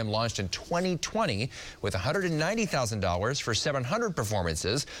program launched in 2020 with $190,000 for 700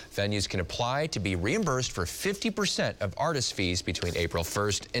 performances. Venues can apply to be reimbursed for 50% of artist fees between April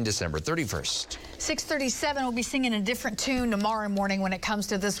 1st and December 31st. 6:37, we'll be singing a different tune tomorrow morning when it comes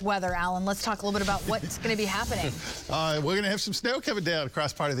to this weather. Alan, let's talk a little bit about what's going to be happening. We're going to have some snow coming down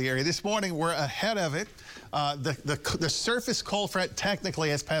across part of the area. This morning, we're ahead of it. The surface cold front technically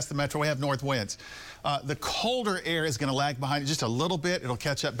has passed the metro. We have north winds. The colder air is going to lag behind it just a little bit. It'll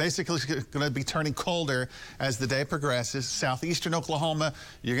catch up. Basically, it's going to be turning colder as the day progresses. Southeastern Oklahoma,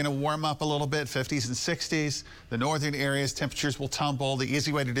 you're going to warm up a little bit, 50s and 60s. The northern areas, temperatures will tumble. The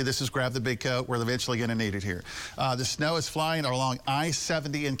easy way to do this is grab the big coat. We're eventually going to need it here. The snow is flying along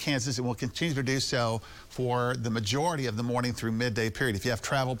I-70 in Kansas and will continue to do so for the majority of the morning through midday period if you have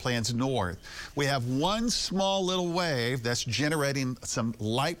travel plans north. We have one small little wave that's generating some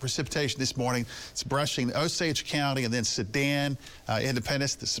light precipitation this morning. It's brushing Osage County and then Sedan,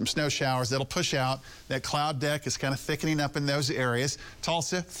 Independence. There's some snow showers that'll push out. That cloud deck is kind of thickening up in those areas.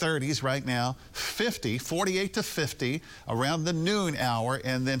 Tulsa, 30s right now, 50, 48 to 50 around the noon hour,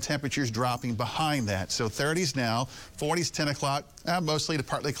 and then temperatures dropping behind that. So 30s now, 40s 10 o'clock, mostly to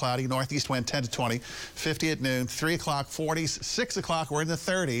partly cloudy, northeast wind 10 to 20, 50 at noon, 3 o'clock, 40s, 6 o'clock, we're in the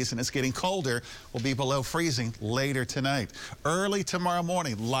 30s, and it's getting colder. We'll be below freezing later tonight. Early tomorrow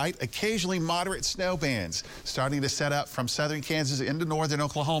morning, light, occasionally moderate snow bands starting to set up from southern Kansas into northern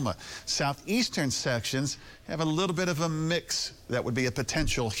Oklahoma. Southeastern sections have a little bit of a mix that would be a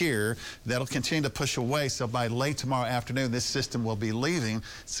potential here that'll continue to push away. So by late tomorrow afternoon, this system will be leaving.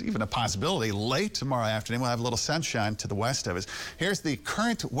 It's even a possibility late tomorrow afternoon we'll have a little sunshine to the west of us. Here's the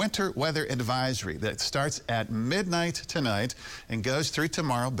current winter weather advisory that starts at midnight tonight and goes through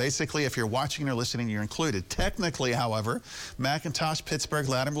tomorrow. Basically, if you're watching or listening, you're included. Technically, however, McIntosh, Pittsburgh,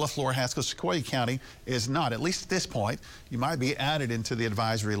 Latimer, LaFleur, Haskell, Sequoyah County is not, at least at this point. You might be added into the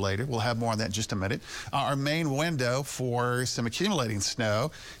advisory later. We'll have more on that in just a minute. Our main window for some accumulating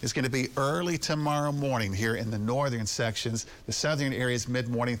snow is going to be early tomorrow morning here in the northern sections. The southern areas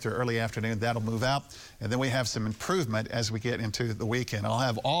mid-morning through early afternoon, that'll move out. And then we have some improvement as we get into the weekend. I'll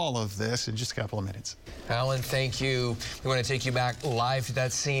have all of this in just a couple of minutes. Alan, thank you. We want to take you back live to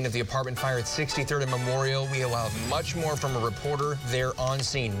that scene of the apartment fire at 63rd and Memorial. We will have much more from a reporter there on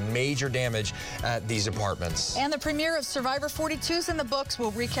scene. Major damage at these apartments. And the premiere of Survivor 42 is in the books.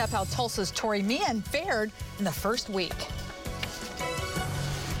 We'll recap how Tulsa's Tori Meehan fared in the first week.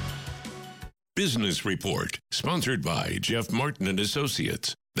 Business Report, sponsored by Jeff Martin and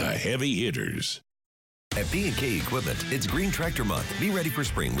Associates, the heavy hitters. At B&K Equipment, it's Green Tractor Month. Be ready for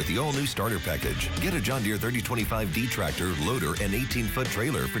spring with the all-new starter package. Get a John Deere 3025D tractor, loader, and 18-foot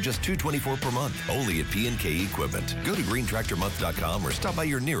trailer for just $224 per month. Only at B&K Equipment. Go to greentractormonth.com or stop by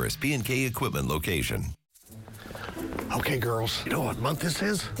your nearest B&K Equipment location. Okay, girls, you know what month this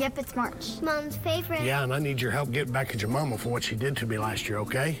is? Yep, it's March. Mom's favorite. Yeah, and I need your help getting back at your mama for what she did to me last year,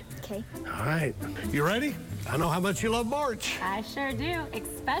 okay? Okay. All right. You ready? I know how much you love March. I sure do,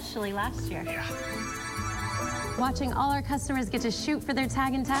 especially last year. Yeah. Watching all our customers get to shoot for their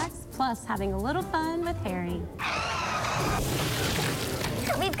tag and tax, plus having a little fun with Harry.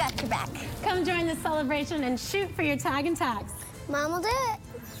 We've got your back. Come join the celebration and shoot for your tag and tax. Mom will do it.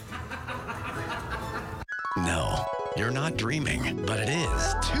 No, you're not dreaming, but it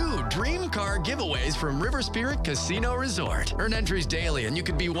is. 2 dream car giveaways from River Spirit Casino Resort. Earn entries daily and you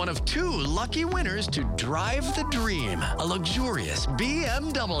could be one of 2 lucky winners to drive the dream, a luxurious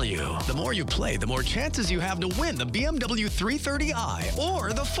BMW. The more you play, the more chances you have to win the BMW 330i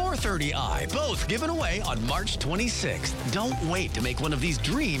or the 430i, both given away on March 26th. Don't wait to make one of these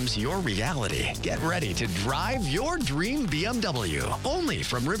dreams your reality. Get ready to drive your dream BMW, only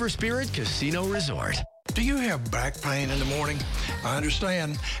from River Spirit Casino Resort. Do you have back pain in the morning? I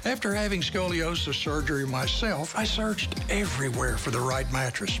understand. After having scoliosis surgery myself, I searched everywhere for the right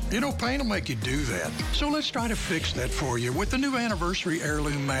mattress. You know, pain will make you do that. So let's try to fix that for you with the new Anniversary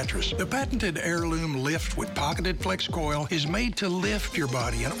Heirloom mattress. The patented Heirloom Lift with pocketed flex coil is made to lift your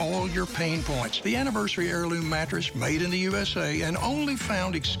body and all your pain points. The Anniversary Heirloom mattress, made in the USA and only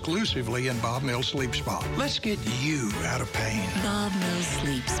found exclusively in Bob Mills Sleep Spa. Let's get you out of pain. Bob Mills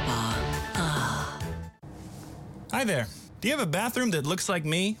Sleep Spa. Hi there. Do you have a bathroom that looks like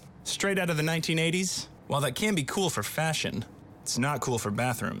me? Straight out of the 1980s? While that can be cool for fashion, it's not cool for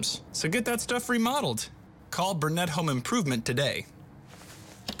bathrooms. So get that stuff remodeled. Call Burnett Home Improvement today.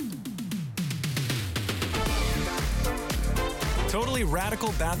 Totally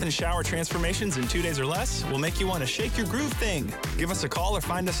radical bath and shower transformations in 2 days or less will make you want to shake your groove thing. Give us a call or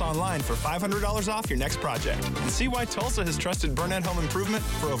find us online for $500 off your next project. And see why Tulsa has trusted Burnett Home Improvement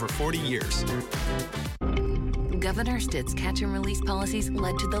for over 40 years. Governor Stitt's catch and release policies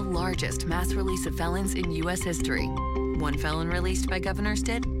led to the largest mass release of felons in U.S. history. One felon released by Governor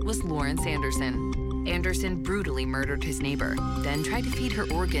Stitt was Lawrence Anderson. Anderson brutally murdered his neighbor, then tried to feed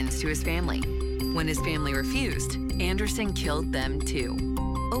her organs to his family. When his family refused, Anderson killed them too.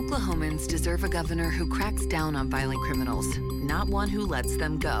 Oklahomans deserve a governor who cracks down on violent criminals, not one who lets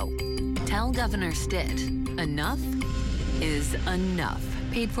them go. Tell Governor Stitt, enough is enough.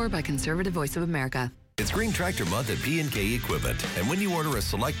 Paid for by Conservative Voice of America. It's Green Tractor Month at B&K Equipment. And when you order a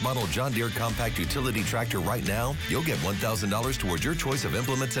select model John Deere compact utility tractor right now, you'll get $1,000 towards your choice of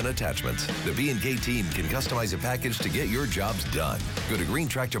implements and attachments. The B&K team can customize a package to get your jobs done. Go to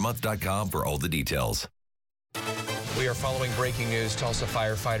greentractormonth.com for all the details. We are following breaking news. Tulsa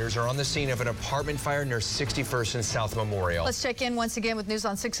firefighters are on the scene of an apartment fire near 61st and South Memorial. Let's check in once again with News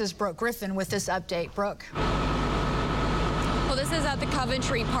on 6's Brooke Griffin with this update. Brooke. Well, this is at the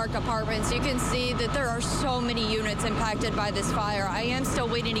Coventry Park Apartments. You can see that there are so many units impacted by this fire. I am still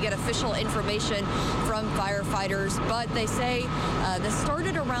waiting to get official information from firefighters, but they say this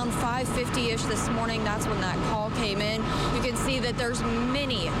started around 5:50-ish this morning. That's when that call came in. You can see that there's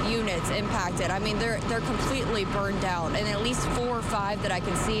many units impacted. I mean, they're completely burned out, and at least 4 or 5 that I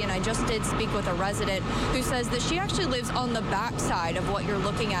can see. And I just did speak with a resident who says that she actually lives on the back side of what you're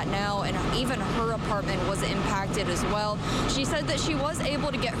looking at now, and even her apartment was impacted as well. She said that she was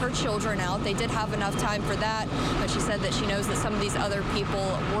able to get her children out. They did have enough time for that, but she said that she knows that some of these other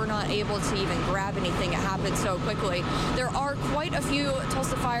people were not able to even grab anything. It happened so quickly. There are quite a few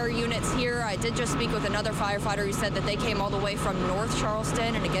Tulsa Fire units here. I did just speak with another firefighter who said that they came all the way from North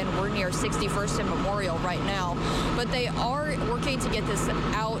Charleston, and again, we're near 61st and Memorial right now. But they are working to get this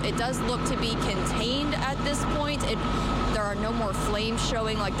out. It does look to be contained at this point. There are no more flames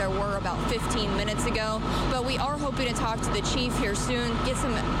showing like there were about 15 minutes ago, but we are hoping to talk to the chief here soon, get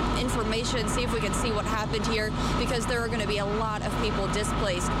some information, see if we can see what happened here, because there are going to be a lot of people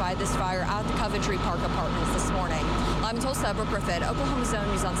displaced by this fire at the Coventry Park Apartments this morning. I'm in Tulsa, Brooke Griffin, Oklahoma Zone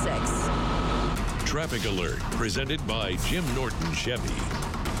News on 6. Traffic alert presented by Jim Norton Chevy.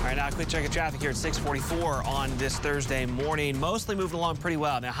 All right, now a quick check of traffic here at 6:44 on this Thursday morning. Mostly moving along pretty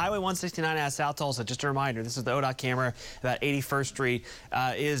well. Now, Highway 169 out of South Tulsa, just a reminder, this is the ODOT camera about 81st Street,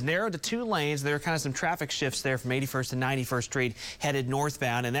 is narrowed to 2 lanes. There are kind of some traffic shifts there from 81st to 91st Street headed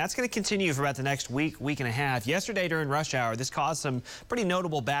northbound, and that's going to continue for about the next week and a half. Yesterday during rush hour, this caused some pretty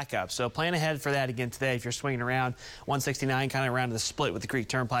notable backups, so plan ahead for that again today. If you're swinging around 169, kind of around the split with the Creek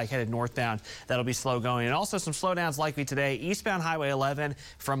Turnpike headed northbound, that'll be slow going. And also some slowdowns likely today. Eastbound Highway 11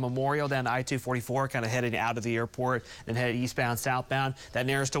 from Memorial down to I-244, kind of heading out of the airport, then headed eastbound, southbound. That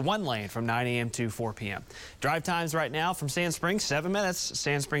narrows to 1 lane from 9 a.m. to 4 p.m. Drive times right now from Sand Springs, 7 minutes.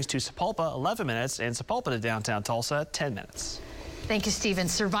 Sand Springs to Sapulpa, 11 minutes. And Sapulpa to downtown Tulsa, 10 minutes. Thank you, Stephen.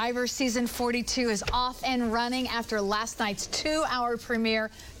 Survivor Season 42 is off and running after last night's 2-hour premiere.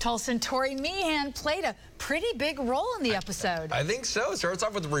 Tulsan Tori Meehan played a pretty big role in the episode. I think so. Starts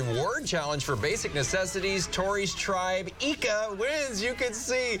off with the reward challenge for basic necessities. Tori's tribe, Ika, wins. You can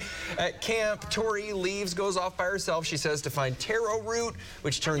see at camp, Tori leaves, goes off by herself. She says to find taro root,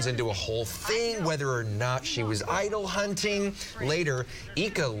 which turns into a whole thing, whether or not she was idol hunting. Later,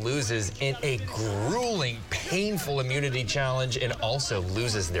 Ika loses in a grueling, painful immunity challenge and also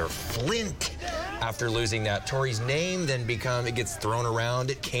loses their flint. After losing that, Tori's name then gets thrown around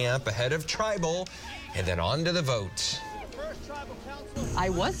at camp ahead of tribal, and then on to the vote. I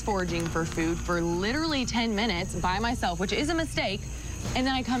was foraging for food for literally 10 minutes by myself, which is a mistake. And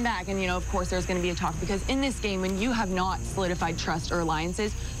then I come back and, of course, there's going to be a talk, because in this game, when you have not solidified trust or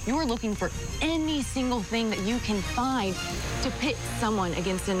alliances, you are looking for any single thing that you can find to pit someone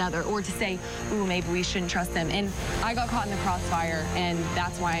against another, or to say, ooh, maybe we shouldn't trust them. And I got caught in the crossfire, and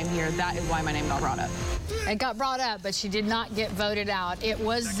that's why I'm here. That is why my name got brought up. It got brought up, but she did not get voted out. It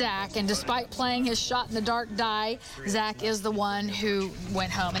was Zach, and despite playing his shot-in-the-dark die, Zach is the one who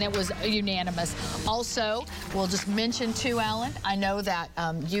went home, and it was unanimous. Also, we'll just mention, too, Alan, I know that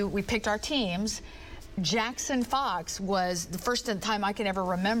we picked our teams. Jackson Fox was the first time I can ever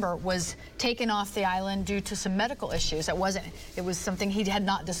remember was taken off the island due to some medical issues. It was something he had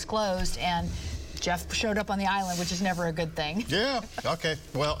not disclosed, and Jeff showed up on the island, which is never a good thing. Yeah, okay.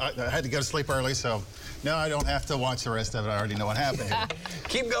 Well, I had to go to sleep early, so no, I don't have to watch the rest of it. I already know what happened here.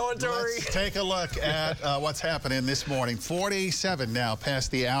 Keep going, Tori. Let's take a look at what's happening this morning. 47 now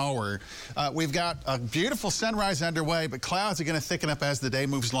past the hour. We've got a beautiful sunrise underway, but clouds are going to thicken up as the day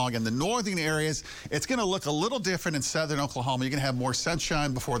moves along. In the northern areas, it's going to look a little different in southern Oklahoma. You're going to have more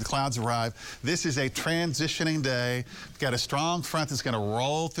sunshine before the clouds arrive. This is a transitioning day. We've got a strong front that's going to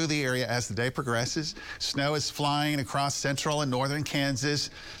roll through the area as the day progresses. Snow is flying across central and northern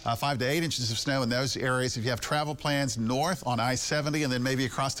Kansas. 5 to 8 inches of snow in those areas. If you have travel plans north on I-70 and then maybe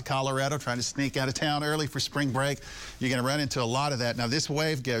across to Colorado, trying to sneak out of town early for spring break, you're going to run into a lot of that. Now, this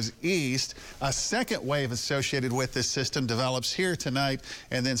wave goes east. A second wave associated with this system develops here tonight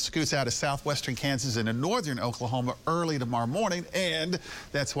and then scoots out of southwestern Kansas into northern Oklahoma early tomorrow morning. And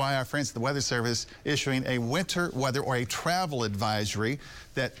that's why our friends at the Weather Service issuing a winter weather or a travel advisory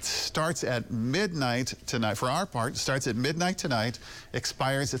that starts at midnight tonight. For our part, starts at midnight tonight,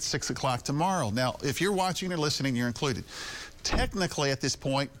 expires at 6 o'clock tomorrow. Now, if you're watching or listening, you're included. Technically, at this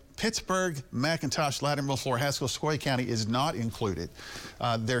point, Pittsburgh, McIntosh, Lattimore, Flora, Haskell, Sequoyah County is not included.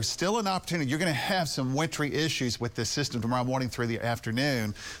 There's still an opportunity. You're going to have some wintry issues with this system tomorrow morning through the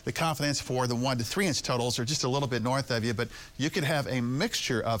afternoon. The confidence for the 1 to 3 inch totals are just a little bit north of you, but you could have a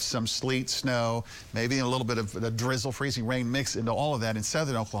mixture of some sleet, snow, maybe a little bit of a drizzle, freezing rain mix into all of that in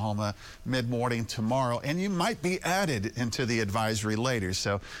southern Oklahoma mid-morning tomorrow, and you might be added into the advisory later,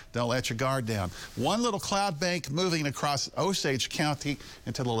 so don't let your guard down. One little cloud bank moving across Osage County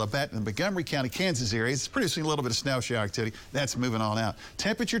into the Labette and Montgomery County, Kansas areas. It's producing a little bit of snow shower activity. That's moving on out.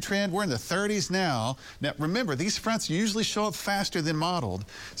 Temperature trend, we're in the 30s now. Now, remember, these fronts usually show up faster than modeled,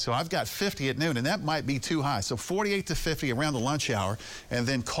 so I've got 50 at noon, and that might be too high. So 48 to 50 around the lunch hour, and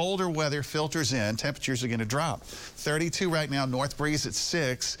then colder weather filters in. Temperatures are going to drop. 32 right now, north breeze at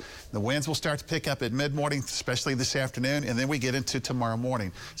 6. The winds will start to pick up at mid-morning, especially this afternoon, and then we get into tomorrow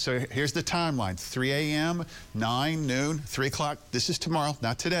morning. So here's the timeline. 3 a.m., 9, noon, 3 o'clock. This is tomorrow,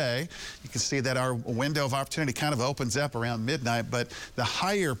 not today. You can see that our window of opportunity kind of opens up around midnight, but the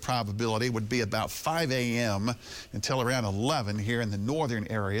higher probability would be about 5 a.m. until around 11 here in the northern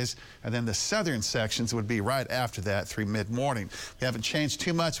areas, and then the southern sections would be right after that through mid-morning. We haven't changed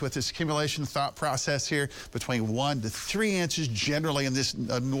too much with this accumulation thought process here, between 1 to 3 inches generally in this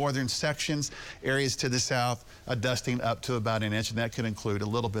northern sections. Areas to the south, a dusting up to about an inch, and that could include a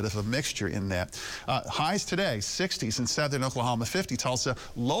little bit of a mixture in that. Highs today, 60s in southern Oklahoma, 50 Tulsa,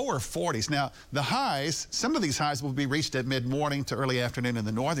 lower 40s. Now, the highs, some of these highs will be reached at mid-morning to early afternoon in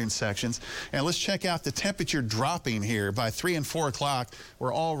the northern sections. And let's check out the temperature dropping here. By 3 and 4 o'clock,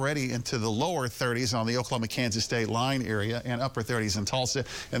 we're already into the lower 30s on the Oklahoma-Kansas state line area and upper 30s in Tulsa,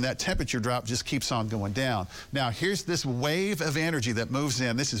 and that temperature drop just keeps on going down. Now, here's this wave of energy that moves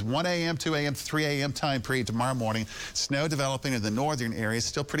in. This is 1 a.m., 2 a.m., 3 a.m. time period tomorrow morning. Snow developing in the northern areas,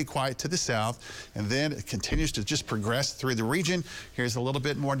 still pretty quiet to the south, and then it continues to just progress through the region. Here's a little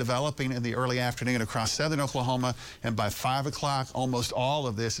bit more developing in the early afternoon across southern Oklahoma, and by 5 o'clock, almost all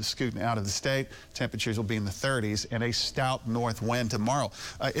of this is scooting out of the state. Temperatures will be in the 30s and a stout north wind tomorrow.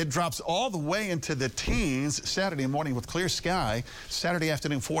 It drops all the way into the teens Saturday morning with clear sky. Saturday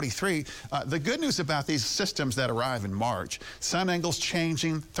afternoon, 43. The good news about these systems that arrive in March, sun angles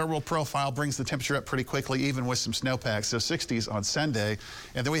changing, thermal profile brings the temperature up pretty quickly, even with some snowpacks, so 60s on Sunday.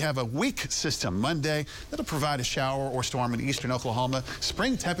 And then we have a weak system Monday that'll provide a shower or storm in eastern Oklahoma.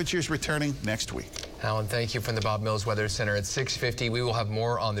 Spring temperatures returning next week. Alan, thank you from the Bob Mills Weather Center at 6:50. We will have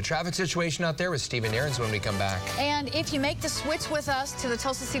more on the traffic situation out there with Stephen Aarons when we come back. And if you make the switch with us to the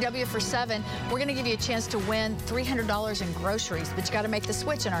Tulsa CW for 7, we're going to give you a chance to win $300 in groceries. But you got to make the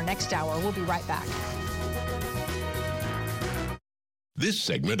switch in our next hour. We'll be right back. This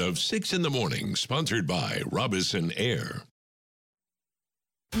segment of 6 in the Morning, sponsored by Robison Air.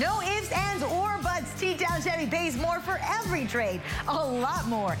 No ifs, ands, or buts. T-Town Chevy pays more for every trade. A lot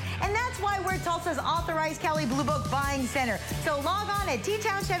more. And that's why we're Tulsa's authorized Kelley Blue Book buying center. So log on at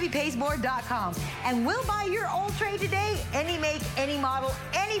TTownChevyPaysMore.com and we'll buy your old trade today. Any make, any model,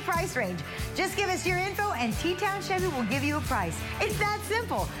 any price range. Just give us your info and T-Town Chevy will give you a price. It's that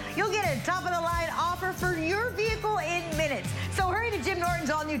simple. You'll get a top-of-the-line offer for your vehicle in minutes. So hurry to Jim Norton's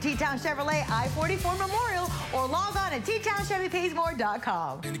all-new T-Town Chevrolet I-44 Memorial or log on at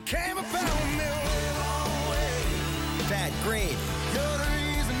TTownChevyPaysMore.com. And it came about me a long way. Pat Green. You're the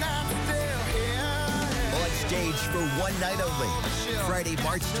reason I'm still here. On stage for one night only. Friday,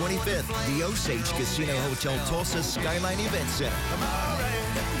 March 25th, the Osage Casino Hotel Tulsa Skyline Event Center.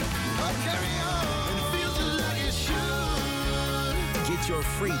 Get your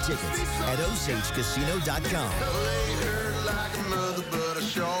free tickets at OsageCasino.com.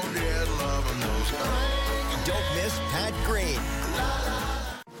 Don't miss Pat Green.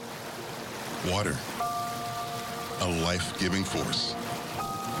 Water, a life-giving force.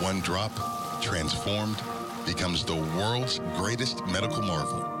 One drop, transformed, becomes the world's greatest medical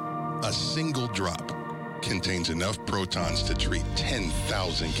marvel. A single drop contains enough protons to treat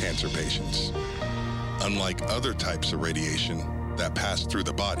 10,000 cancer patients. Unlike other types of radiation that pass through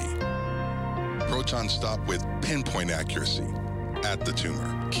the body, protons stop with pinpoint accuracy at the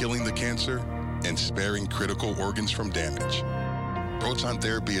tumor, killing the cancer and sparing critical organs from damage. Proton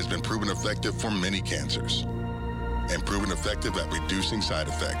therapy has been proven effective for many cancers and proven effective at reducing side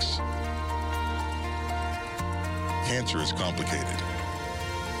effects. Cancer is complicated.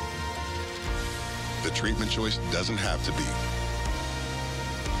 The treatment choice doesn't have to be.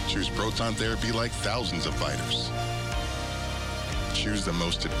 Choose proton therapy like thousands of fighters. Choose the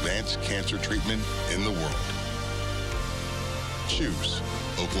most advanced cancer treatment in the world. Choose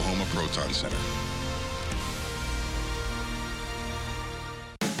Oklahoma Proton Center.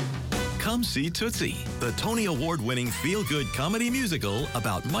 come see Tootsie, the Tony Award-winning feel-good comedy musical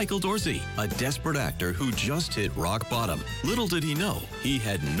about Michael Dorsey, a desperate actor who just hit rock bottom. Little did he know, he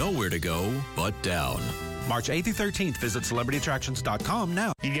had nowhere to go but down. March 8th through 13th. Visit celebrityattractions.com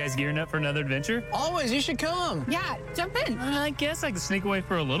now. You guys gearing up for another adventure? Always. You should come. Yeah, jump in. I guess I can sneak away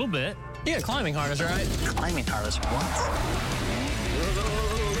for a little bit. You got a climbing harness, right? Climbing harness, what?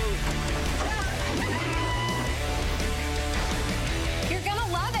 You're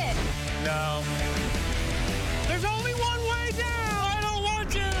gonna love it. No. There's only one way down. I don't want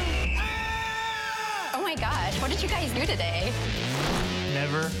to. Oh my gosh, what did you guys do today?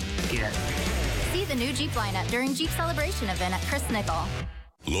 Never get. See the new Jeep lineup during Jeep Celebration event at Chris Nickel.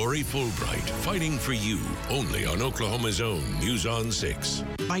 Lori Fulbright, fighting for you, only on Oklahoma's own News on 6.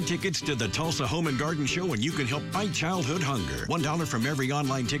 Buy tickets to the Tulsa Home and Garden Show and you can help fight childhood hunger. $1 from every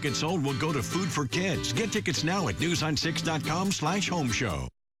online ticket sold will go to Food for Kids. Get tickets now at newson6.com/homeshow.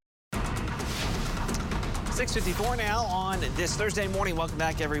 6:54 now on this Thursday morning. Welcome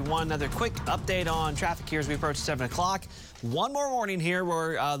back, everyone. Another quick update on traffic here as we approach 7 o'clock. One more morning here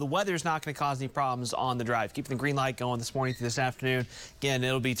where the weather's not going to cause any problems on the drive. Keeping the green light going this morning through this afternoon. Again,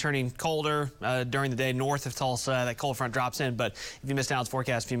 it'll be turning colder during the day north of Tulsa. That cold front drops in, but if you missed Alan's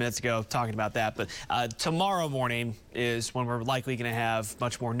forecast a few minutes ago talking about that. But tomorrow morning is when we're likely going to have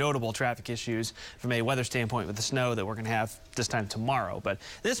much more notable traffic issues from a weather standpoint with the snow that we're going to have this time tomorrow. But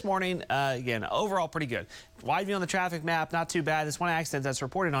this morning, again, overall pretty good. Wide view on the traffic map, not too bad. This one accident that's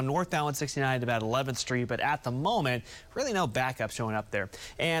reported on northbound 169 at about 11th Street, but at the moment, really no backup showing up there.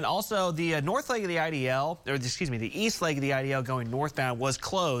 And also the north leg of the IDL, or excuse me, the east leg of the IDL going northbound was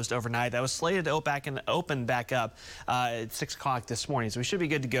closed overnight. That was slated to open back up at 6 o'clock this morning, so we should be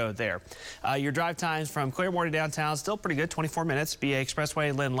good to go there. Your drive times from Clearwater to downtown, still pretty good, 24 minutes. BA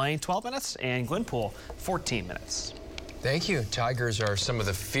Expressway, Lynn Lane, 12 minutes, and Glenpool, 14 minutes. Thank you. Tigers are some of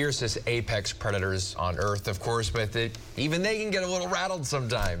the fiercest apex predators on Earth, of course, but even they can get a little rattled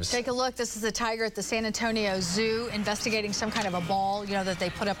sometimes. Take a look. This is a tiger at the San Antonio Zoo investigating some kind of a ball, you know, that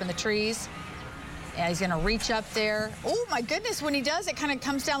they put up in the trees. Yeah, he's going to reach up there. Oh, my goodness. When he does, it kind of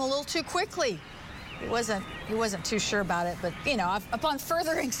comes down a little too quickly. He wasn't too sure about it, but, you know, upon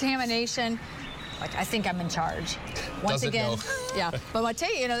further examination, like, I think I'm in charge. Once again, yeah. But I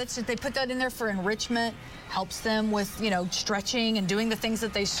tell you, you know, they put that in there for enrichment, helps them with, you know, stretching and doing the things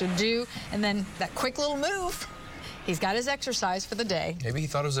that they should do. And then that quick little move, he's got his exercise for the day. Maybe he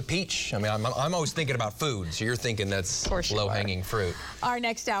thought it was a peach. I mean, I'm always thinking about food, so you're thinking that's low-hanging fruit. Our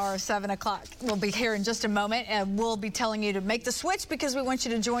next hour of 7 o'clock will be here in just a moment, and we'll be telling you to make the switch because we want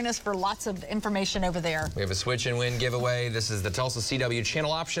you to join us for lots of information over there. We have a switch and win giveaway. This is the Tulsa CW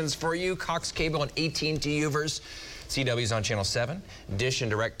channel options for you. Cox Cable and AT&T Uvers. CW's on Channel 7, Dish and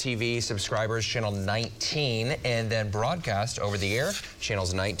DirecTV subscribers Channel 19, and then broadcast over the air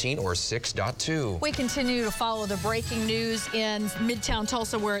Channels 19 or 6.2. We continue to follow the breaking news in Midtown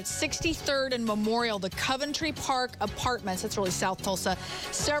Tulsa, where it's 63rd and Memorial, the Coventry Park Apartments. That's really South Tulsa.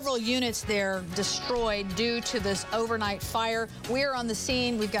 Several units there destroyed due to this overnight fire. We're on the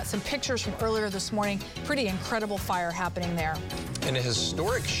scene. We've got some pictures from earlier this morning. Pretty incredible fire happening there. And a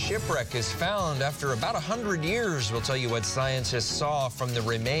historic shipwreck is found after about 100 years. We'll tell you what scientists saw from the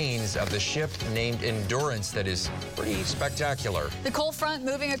remains of the ship named Endurance that is pretty spectacular. The cold front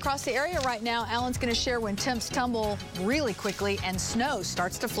moving across the area right now. Alan's going to share when temps tumble really quickly and snow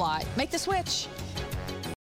starts to fly. Make the switch.